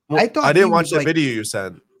 I thought I didn't watch the video you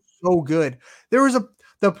sent. So good. There was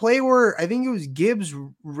the play where I think it was Gibbs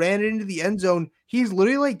ran into the end zone. He's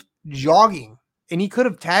literally like jogging, and he could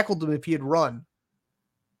have tackled him if he had run.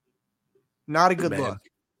 Not a good look.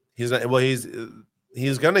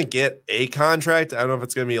 He's gonna get a contract. I don't know if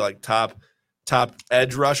it's gonna be like top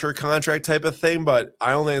edge rusher contract type of thing, but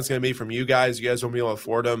I don't think it's gonna be from you guys. You guys won't be able to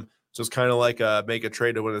afford him. So it's kind of like make a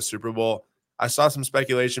trade to win a Super Bowl. I saw some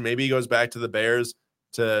speculation. Maybe he goes back to the Bears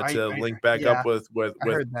to link back up with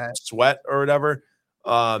Sweat or whatever.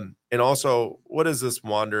 And also, what is this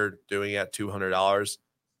Wander doing at $200?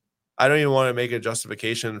 I don't even want to make a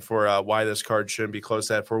justification for why this card shouldn't be close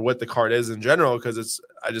to that for what the card is in general, because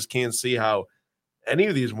I just can't see how any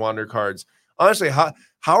of these Wander cards. Honestly, how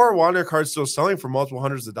are Wander cards still selling for multiple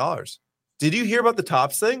hundreds of dollars? Did you hear about the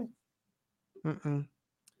Topps thing? Mm-mm.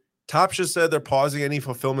 Topps just said they're pausing any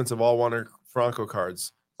fulfillments of all Wander Franco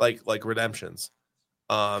cards, like redemptions,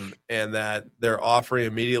 and that they're offering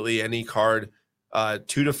immediately any card 2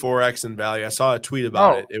 to 4x in value. I saw a tweet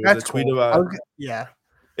about it. It was a tweet about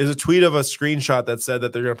is a tweet of a screenshot that said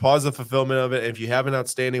that they're going to pause the fulfillment of it. If you have an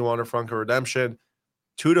outstanding Wander Franco redemption,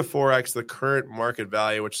 2 to 4x the current market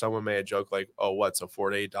value, which someone may have joked like, oh, what? So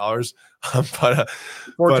 $4 to $8. but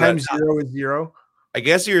 4 times 0 is 0. I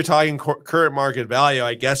guess you're talking current market value.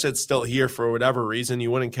 I guess it's still here for whatever reason. You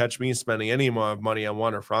wouldn't catch me spending any more money on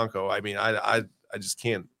Wander Franco. I mean, I just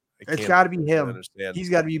can't. It's got to be him. Understand. He's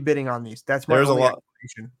got to be bidding on these. That's my There's a lot.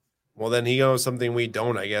 explanation. Well, then he knows something we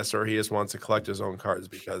don't, I guess, or he just wants to collect his own cards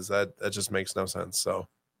because that just makes no sense. So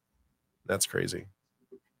that's crazy.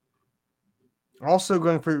 Also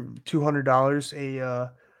going for $200,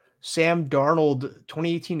 a Sam Darnold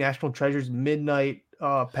 2018 National Treasures Midnight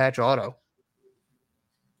patch auto.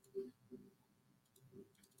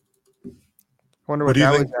 Wonder what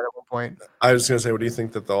that was at one point. I was going to say, what do you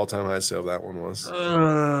think that the all-time high sale of that one was?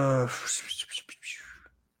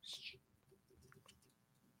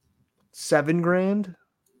 $7,000.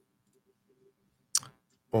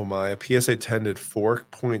 Oh my! PSA 10 did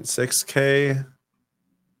 4.6K.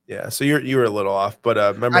 Yeah, so you were a little off, but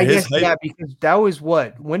remember because that was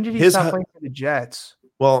what? When did he stop playing for the Jets?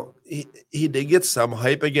 Well, he did get some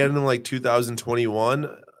hype again in like 2021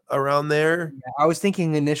 around there. Yeah, I was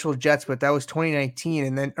thinking initial Jets, but that was 2019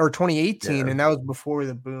 and then 2018, and that was before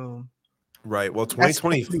the boom. Right. Well,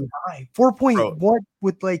 2020 4 point what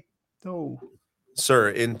with like Sir,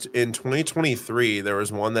 in 2023 there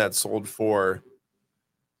was one that sold for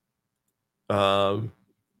 1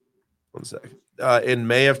 second. In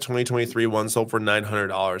May of 2023, one sold for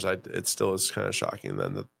 $900. It still is kind of shocking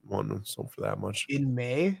then that one sold for that much. In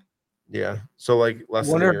May? Yeah. So like less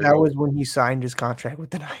than a wonder year if that ago. was when he signed his contract with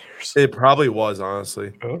the Niners. It probably was,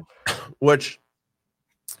 honestly. Oh. Which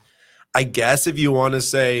I guess if you want to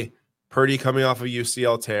say Purdy coming off a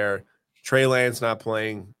UCL tear, Trey Lance not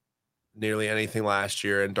playing nearly anything last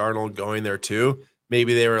year, and Darnold going there too,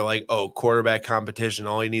 maybe they were like, oh, quarterback competition,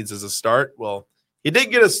 all he needs is a start. Well, he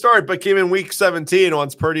did get a start, but came in week 17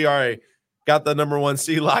 once Purdy already got the number 1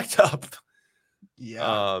 seed locked up.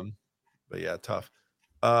 Yeah. But yeah, tough.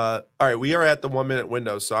 All right, we are at the 1 minute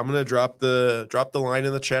window, so I'm gonna drop the line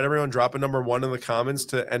in the chat. Everyone, drop a number 1 in the comments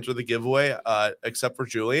to enter the giveaway. Except for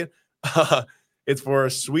Julian, it's for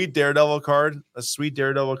a sweet Daredevil card. A sweet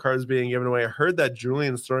Daredevil card is being given away. I heard that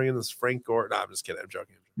Julian's throwing in this Frank Gore. No, I'm just kidding. I'm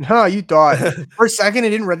joking. No, you thought for a second it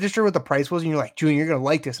didn't register what the price was, and you're like, Julian, you're gonna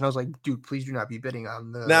like this, and I was like, dude, please do not be bidding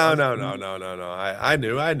on the. No. I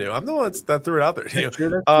knew. I'm the one that threw it out there.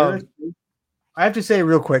 True. I have to say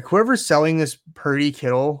real quick, whoever's selling this Purdy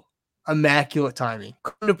Kittle, immaculate timing.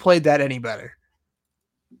 Couldn't have played that any better.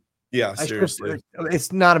 Yeah, seriously.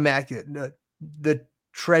 It's not immaculate. The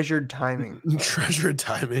treasured timing. Treasured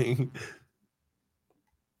timing.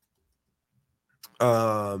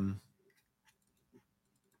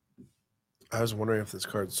 I was wondering if this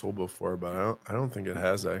card sold before, but I don't think it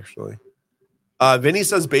has actually. Vinny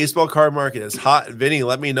says baseball card market is hot. Vinny,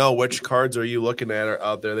 let me know which cards are you looking at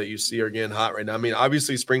out there that you see are getting hot right now. I mean,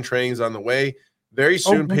 obviously spring training is on the way very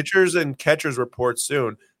soon. Pitchers and catchers report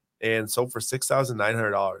soon, and sold for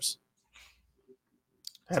 $6,900.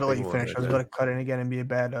 I had to let you finish. I was going to cut in again and be a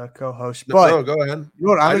bad co-host. No, go ahead. You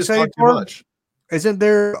know what I'm excited for? Isn't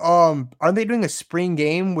there? Aren't they doing a spring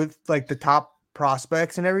game with like the top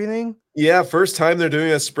prospects and everything? Yeah, first time they're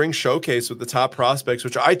doing a spring showcase with the top prospects,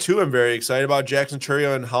 which I too am very excited about. Jackson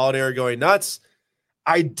Churio and Holiday are going nuts.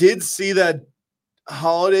 I did see that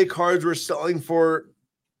Holiday cards were selling for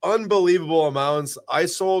unbelievable amounts. I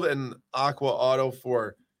sold an Aqua Auto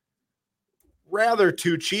for rather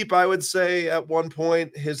too cheap, I would say, at one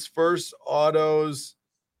point. His first autos.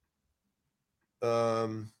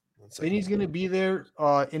 Vinny's going to be there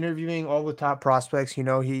interviewing all the top prospects. You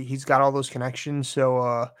know, he's got all those connections,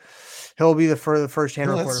 so he'll be the first-hand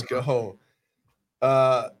reporter. Let's go.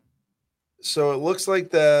 So it looks like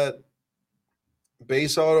that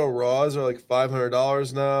base auto raws are like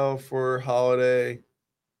 $500 now for Holiday.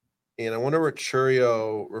 And I wonder what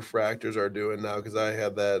Churio refractors are doing now, because I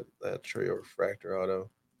have that Churio refractor auto.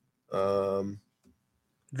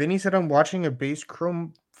 Vinny said, I'm watching a base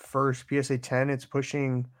chrome first PSA 10. It's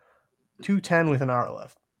pushing 210 with an hour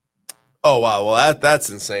left. Oh, wow. Well,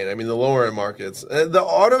 that's insane. I mean, the lower end markets, the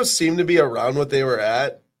autos seem to be around what they were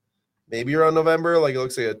at, maybe around November. Like it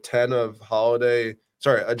looks like a 10 of Holiday,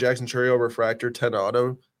 a Jackson Churio refractor 10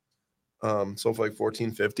 auto. So for like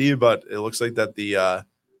 $1,450, but it looks like that the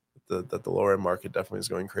lower end market definitely is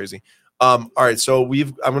going crazy. All right, so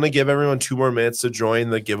I'm going to give everyone 2 more minutes to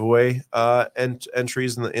join the giveaway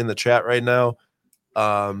entries in the chat right now.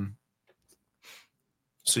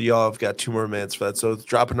 So y'all have got 2 more minutes for that. So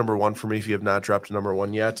drop a number 1 for me if you have not dropped a number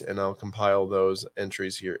 1 yet, and I'll compile those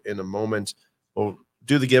entries here in a moment. We'll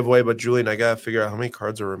do the giveaway, but Julian, I gotta figure out how many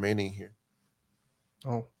cards are remaining here.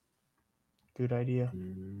 Oh, good idea.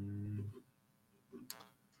 I'm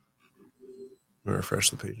gonna refresh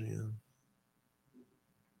the page again.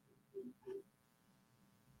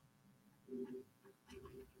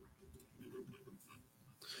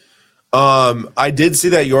 I did see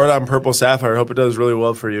that Jordan Purple Sapphire. I hope it does really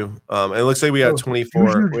well for you. It looks like we got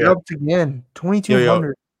 24. We jumped again.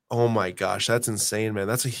 2,200. Oh my gosh, that's insane, man.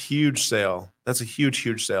 That's a huge sale. That's a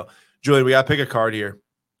huge sale. Julian, we gotta pick a card here.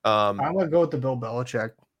 I'm gonna go with the Bill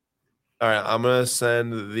Belichick. All right, I'm gonna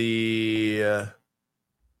send the.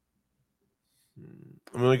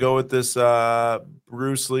 I'm gonna go with this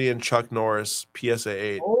Bruce Lee and Chuck Norris PSA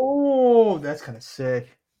 8. Oh, that's kind of sick.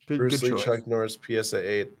 Bruce Lee, choice. Chuck Norris PSA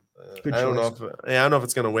 8. I don't know if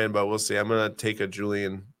it's gonna win, but we'll see. I'm gonna take a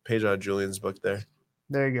page out of Julian's book there.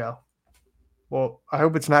 There you go. Well, I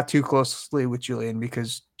hope it's not too closely with Julian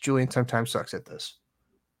because Julian sometimes sucks at this.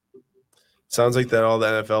 Sounds like that all the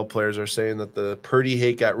NFL players are saying that the Purdy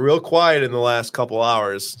hate got real quiet in the last couple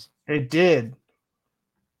hours. It did.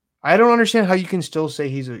 I don't understand how you can still say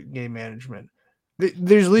he's a game management.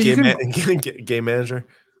 There's game manager.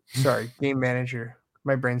 Sorry, game manager.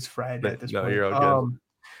 My brain's fried at this point. You're all good.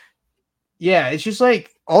 Yeah, it's just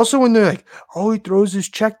like also when they're like, oh, he throws his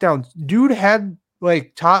check down. Dude had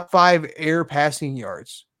like top 5 air passing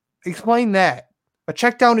yards. Explain that. A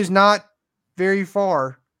check down is not very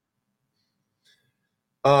far.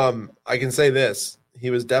 I can say this. He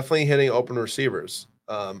was definitely hitting open receivers.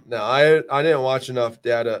 Now I didn't watch enough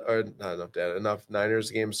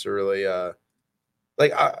Niners games to really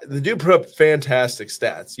the dude put up fantastic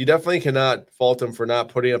stats. You definitely cannot fault him for not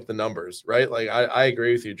putting up the numbers, right? Like I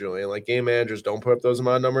agree with you, Julian. Like game managers don't put up those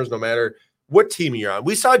amount of numbers no matter what team you're on.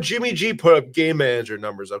 We saw Jimmy G put up game manager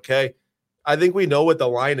numbers, okay? I think we know what the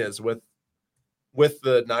line is with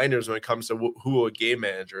the Niners when it comes to who a game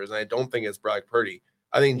manager is, and I don't think it's Brock Purdy.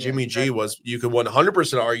 I think Jimmy G was, you could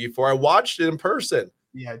 100% argue for. I watched it in person.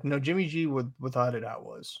 Yeah, no, Jimmy G without it out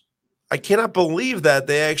was. I cannot believe that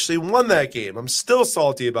they actually won that game. I'm still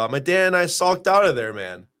salty about it. My dad and I sulked out of there,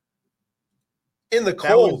 man. In the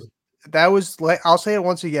cold. That was like, I'll say it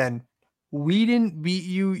once again. We didn't beat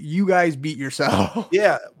you. You guys beat yourself.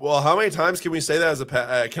 Yeah. Well, how many times can we say that as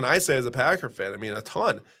can I say as a Packer fan? I mean, a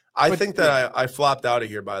ton. I think that I flopped out of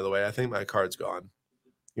here, by the way. I think my card's gone.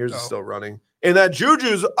 Yours is still running. And that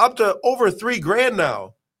Juju's up to over $3,000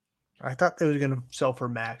 now. I thought they was going to sell for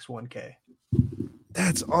max 1K.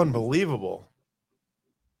 That's unbelievable.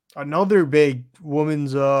 Another big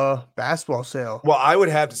women's basketball sale. Well, I would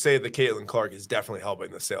have to say that Caitlin Clark is definitely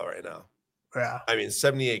helping the sale right now. Yeah. I mean,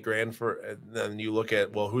 $78,000 for, and then you look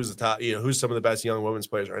at, well, who's the top, who's some of the best young women's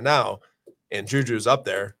players right now, and Juju's up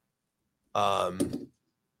there, right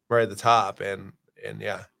at the top, and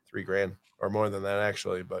yeah, $3,000 or more than that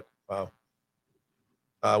actually, but wow.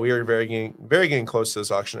 We are very getting close to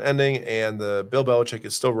this auction ending, and the Bill Belichick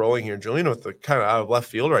is still rolling here. Julian with the kind of out of left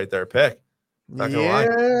field right there pick. Not gonna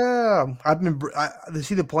lie.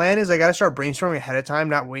 See, the plan is I got to start brainstorming ahead of time,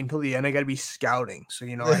 not wait until the end. I got to be scouting, so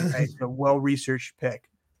I a well researched pick.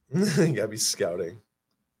 You gotta be scouting,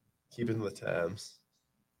 keeping the tabs.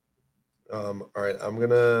 All right, I'm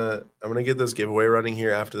gonna get this giveaway running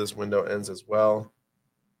here after this window ends as well.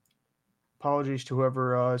 Apologies to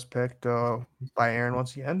whoever is picked by Aaron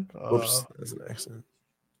once again. Oops, that's an accident.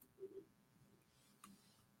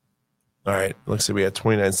 All right, looks like we had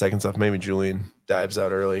 29 seconds left. Maybe Julian dives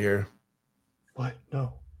out early here. What?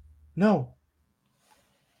 No.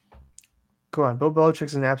 Come on, Bill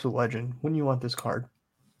Belichick's an absolute legend. Wouldn't you want this card?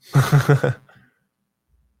 I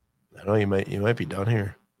know you might be done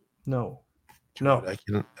here. No. I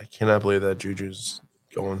cannot believe that Juju's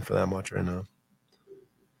going for that much right now.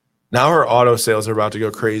 Now her auto sales are about to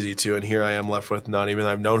go crazy too, and here I am left with none. Even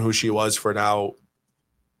I've known who she was for now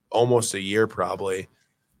almost a year probably.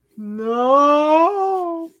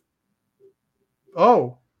 No.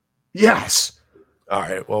 Oh, yes. All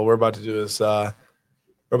right. Well, we're about to do this. We're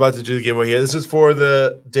about to do the giveaway here. This is for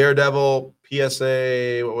the Daredevil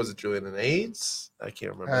PSA. What was it, Julian? An 8? I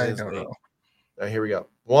can't remember. I don't know. All right, here we go.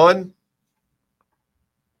 1,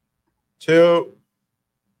 2.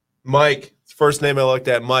 Mike. First name I looked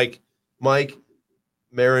at. Mike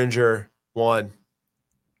Maringer 1.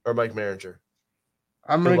 Or Mike Maringer.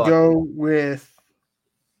 I'm going to go with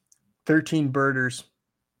 13 birders.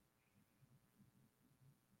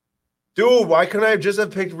 Dude, why couldn't I just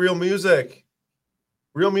have picked Real Music?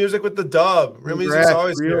 Real Music with the dub. Real Music's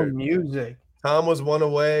always Real good. Music. Tom was 1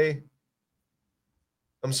 away.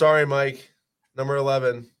 I'm sorry, Mike. Number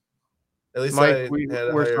 11. At least Mike,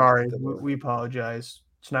 we're sorry. We apologize.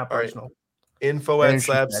 It's not personal.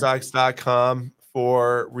 Info@slabstocks.com.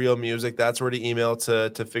 for Real Music. That's where to email to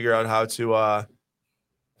figure out how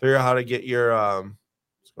to get your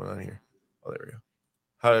what's going on here? Oh, there we go.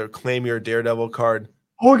 How to claim your Daredevil card.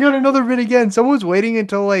 Oh, I got another bid again. Someone's waiting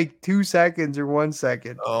until like 2 seconds or 1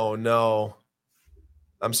 second. Oh no.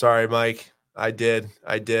 I'm sorry, Mike. I did.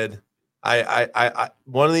 I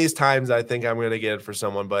one of these times I think I'm gonna get it for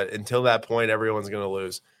someone, but until that point, everyone's gonna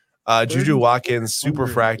lose. Juju Watkins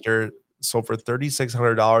Superfractor sold for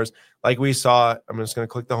 $3,600. Like we saw, I'm just gonna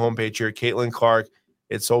click the homepage here. Caitlin Clark,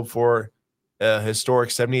 it sold for a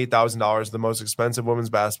historic $78,000, the most expensive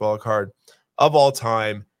women's basketball card of all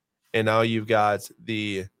time. And now you've got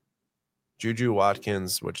the Juju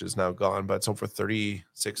Watkins, which is now gone, but sold for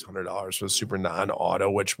 $3,600 for the super non-auto.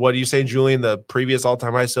 Which, what do you say, Julian? The previous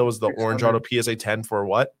all-time high sale was the orange auto PSA 10 for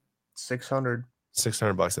what? $600.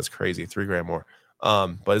 $600. That's crazy. $3,000 more.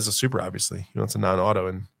 But it's a super, obviously. It's a non-auto,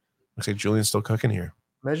 and looks like Julian's still cooking here.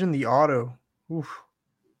 Imagine the auto. Oof.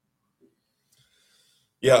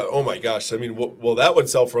 Yeah. Oh my gosh. I mean, well, that would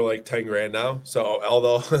sell for like $10,000 now. So,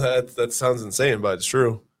 although that sounds insane, but it's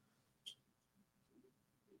true.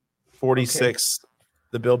 46. Okay.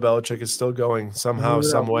 The Bill Belichick is still going somehow,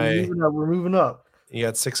 some way. We're moving up. You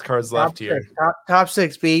got 6 cards left here. Top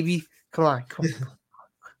 6, baby. Come on.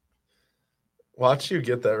 Watch you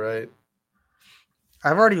get that right.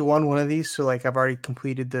 I've already won one of these, so like I've already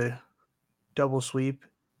completed the double sweep,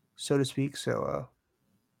 so to speak. So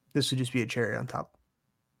this would just be a cherry on top.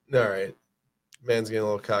 All right. Man's getting a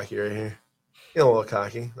little cocky right here. Getting a little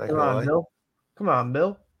cocky. Come on, Bill. Come on,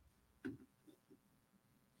 Bill.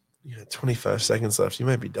 You got 25 seconds left. You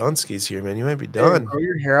might be done, skis here, man. You might be done. Grow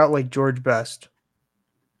your hair out like George Best.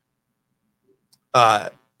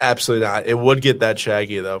 Absolutely not. It would get that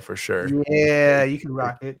shaggy though, for sure. Yeah, you can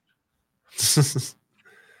rock it.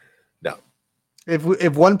 No.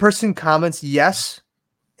 If one person comments yes,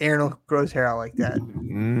 Aaron will grow his hair out like that.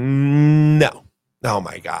 No. Oh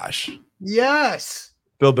my gosh. Yes.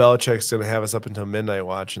 Bill Belichick's gonna have us up until midnight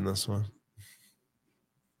watching this one.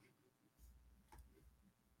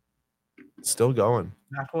 Still going.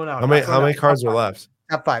 Not going out. How many cards are left?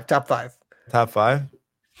 Top five. Top 5?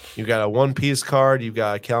 You got a one-piece card. You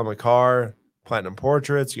got Cal McCarr, Platinum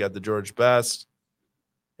Portraits. You got the George Best,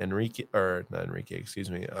 Mazzola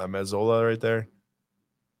right there.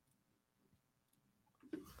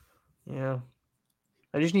 Yeah.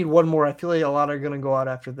 I just need one more. I feel like a lot are going to go out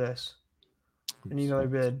after this. I need another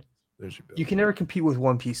bid. There's your bid. You can never compete with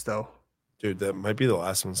one piece, though. Dude, that might be the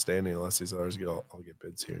last one standing unless these others I'll get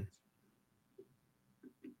bids here.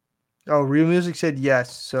 Oh, Real Music said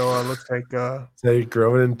yes, so it looks like they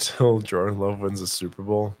grow it until Jordan Love wins the Super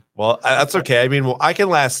Bowl. Well, that's okay. I mean, I can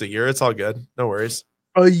last a year. It's all good. No worries.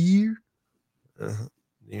 A year? You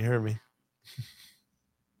hear me?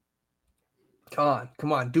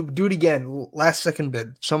 Come on. Do it again. Last second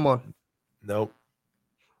bid. Someone. Nope.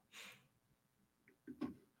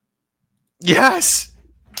 Yes.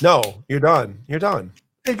 No, you're done. You're done.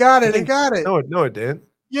 I got it. No, it didn't.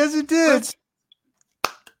 Yes, it did.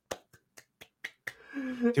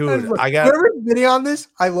 Dude, I got whoever's bidding on this.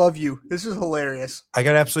 I love you. This is hilarious. I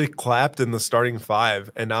got absolutely clapped in the starting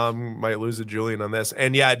 5, and now I might lose to Julian on this.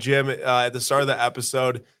 And yeah, Jim, at the start of the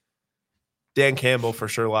episode, Dan Campbell for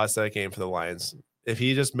sure lost that game for the Lions. If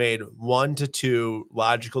he just made 1 to 2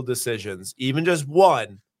 logical decisions, even just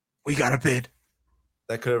one, we got a bid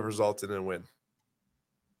that could have resulted in a win.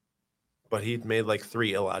 But he made like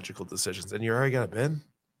 3 illogical decisions, and you already got a bid.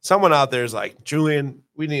 Someone out there is like, Julian,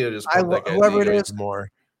 we need to just put that guy whoever it is more.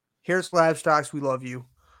 Here at Slab Stocks, we love you.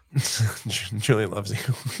 Julian loves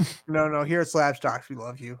you. No. Here at Slab Stocks, we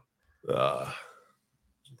love you. Brutality.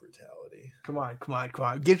 Come on.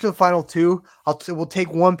 Get to the final 2. We'll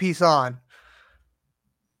take one piece on.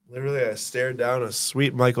 Literally, I stared down a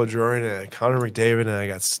sweet Michael Jordan and a Connor McDavid, and I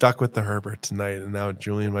got stuck with the Herbert tonight, and now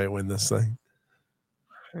Julian might win this thing.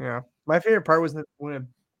 Yeah. My favorite part was when it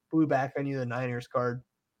blew back on you the Niners card.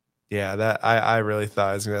 Yeah, that I really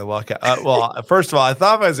thought I was going to luck out. Well, first of all, I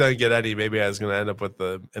thought if I was going to get Eddie, maybe I was going to end up with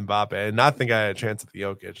the Mbappe and not think I had a chance at the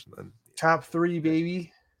Jokic. And then, top 3,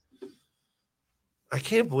 baby. I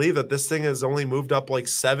can't believe that this thing has only moved up like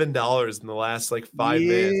 $7 in the last like 5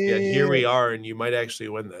 minutes. Yet here we are, and you might actually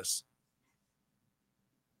win this.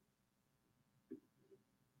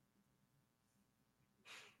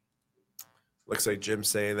 Looks like Jim's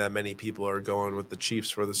saying that many people are going with the Chiefs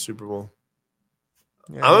for the Super Bowl.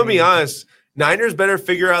 Yeah, I'm going to be honest. Niners better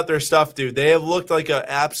figure out their stuff, dude. They have looked like an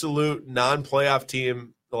absolute non-playoff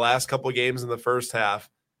team the last couple of games in the first half.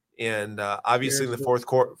 And obviously in the fourth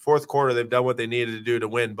quarter, they've done what they needed to do to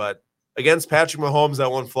win. But against Patrick Mahomes,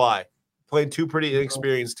 that won't fly. Playing 2 pretty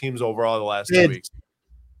inexperienced teams overall the last 2 weeks.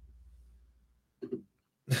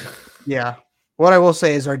 Yeah. What I will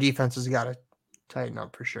say is our defense has got to tighten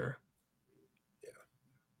up for sure. Yeah.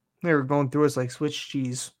 They were going through us like Swiss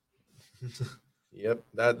cheese. Yep.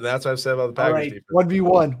 That's what I've said about the All Packers right. defense.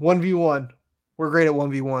 1v1. 1v1. We're great at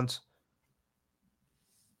 1v1s.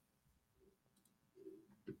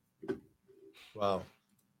 Wow.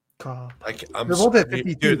 They're both at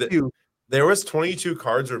 52 dude, too. There was 22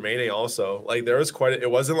 cards remaining also. Like there was it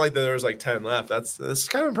wasn't like there was like 10 left. That's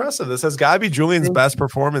kind of impressive. This has got to be Julian's best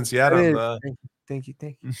performance yet on the Thank you.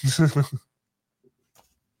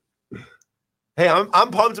 Hey,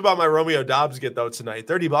 I'm pumped about my Romeo Dobbs get though tonight.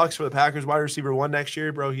 $30 for the Packers wide receiver 1 next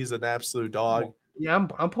year, bro. He's an absolute dog. Yeah, I'm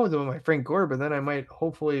pumped about my Frank Gore, but then I might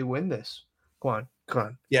hopefully win this. Come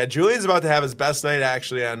on. Yeah, Julian's about to have his best night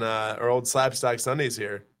actually on our old Slapstock Sundays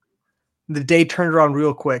here. The day turned around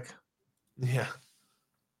real quick. Yeah.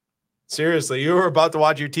 Seriously, you were about to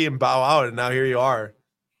watch your team bow out, and now here you are.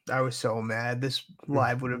 I was so mad. This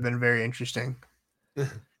live would have been very interesting.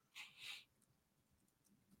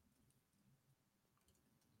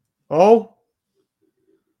 Oh.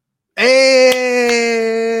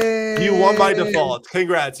 Hey! You won by default.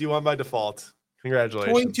 Congrats. You won by default.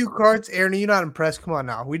 Congratulations. 22 cards. Aaron, are you not impressed? Come on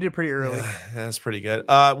now. We did pretty early. Yeah, that's pretty good.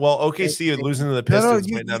 Well, OKC losing to the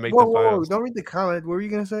Pistons might not make the finals. Don't read the comment. What were you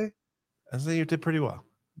going to say? I think you did pretty well.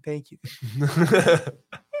 Thank you.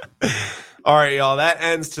 All right, y'all. That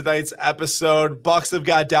ends tonight's episode. Bucks have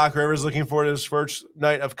got Doc Rivers looking forward to his first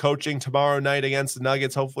night of coaching tomorrow night against the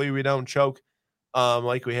Nuggets. Hopefully we don't choke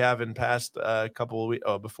like we have in past couple of weeks.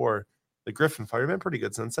 Oh, before the Griffin fire. Been pretty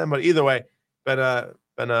good since then. But either way, been a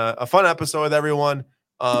fun episode with everyone.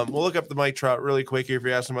 We'll look up the Mike Trout really quick here if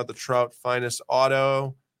you're asking about the Trout Finest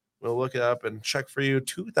Auto. We'll look it up and check for you.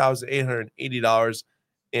 $2,880.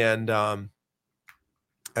 And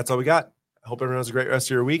that's all we got. I hope everyone has a great rest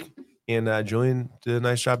of your week. And Julian did a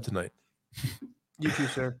nice job tonight. You too,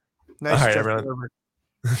 sir. Nice all right, job, everyone.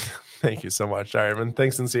 Thank you so much. All right, everyone.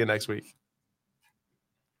 Thanks and see you next week.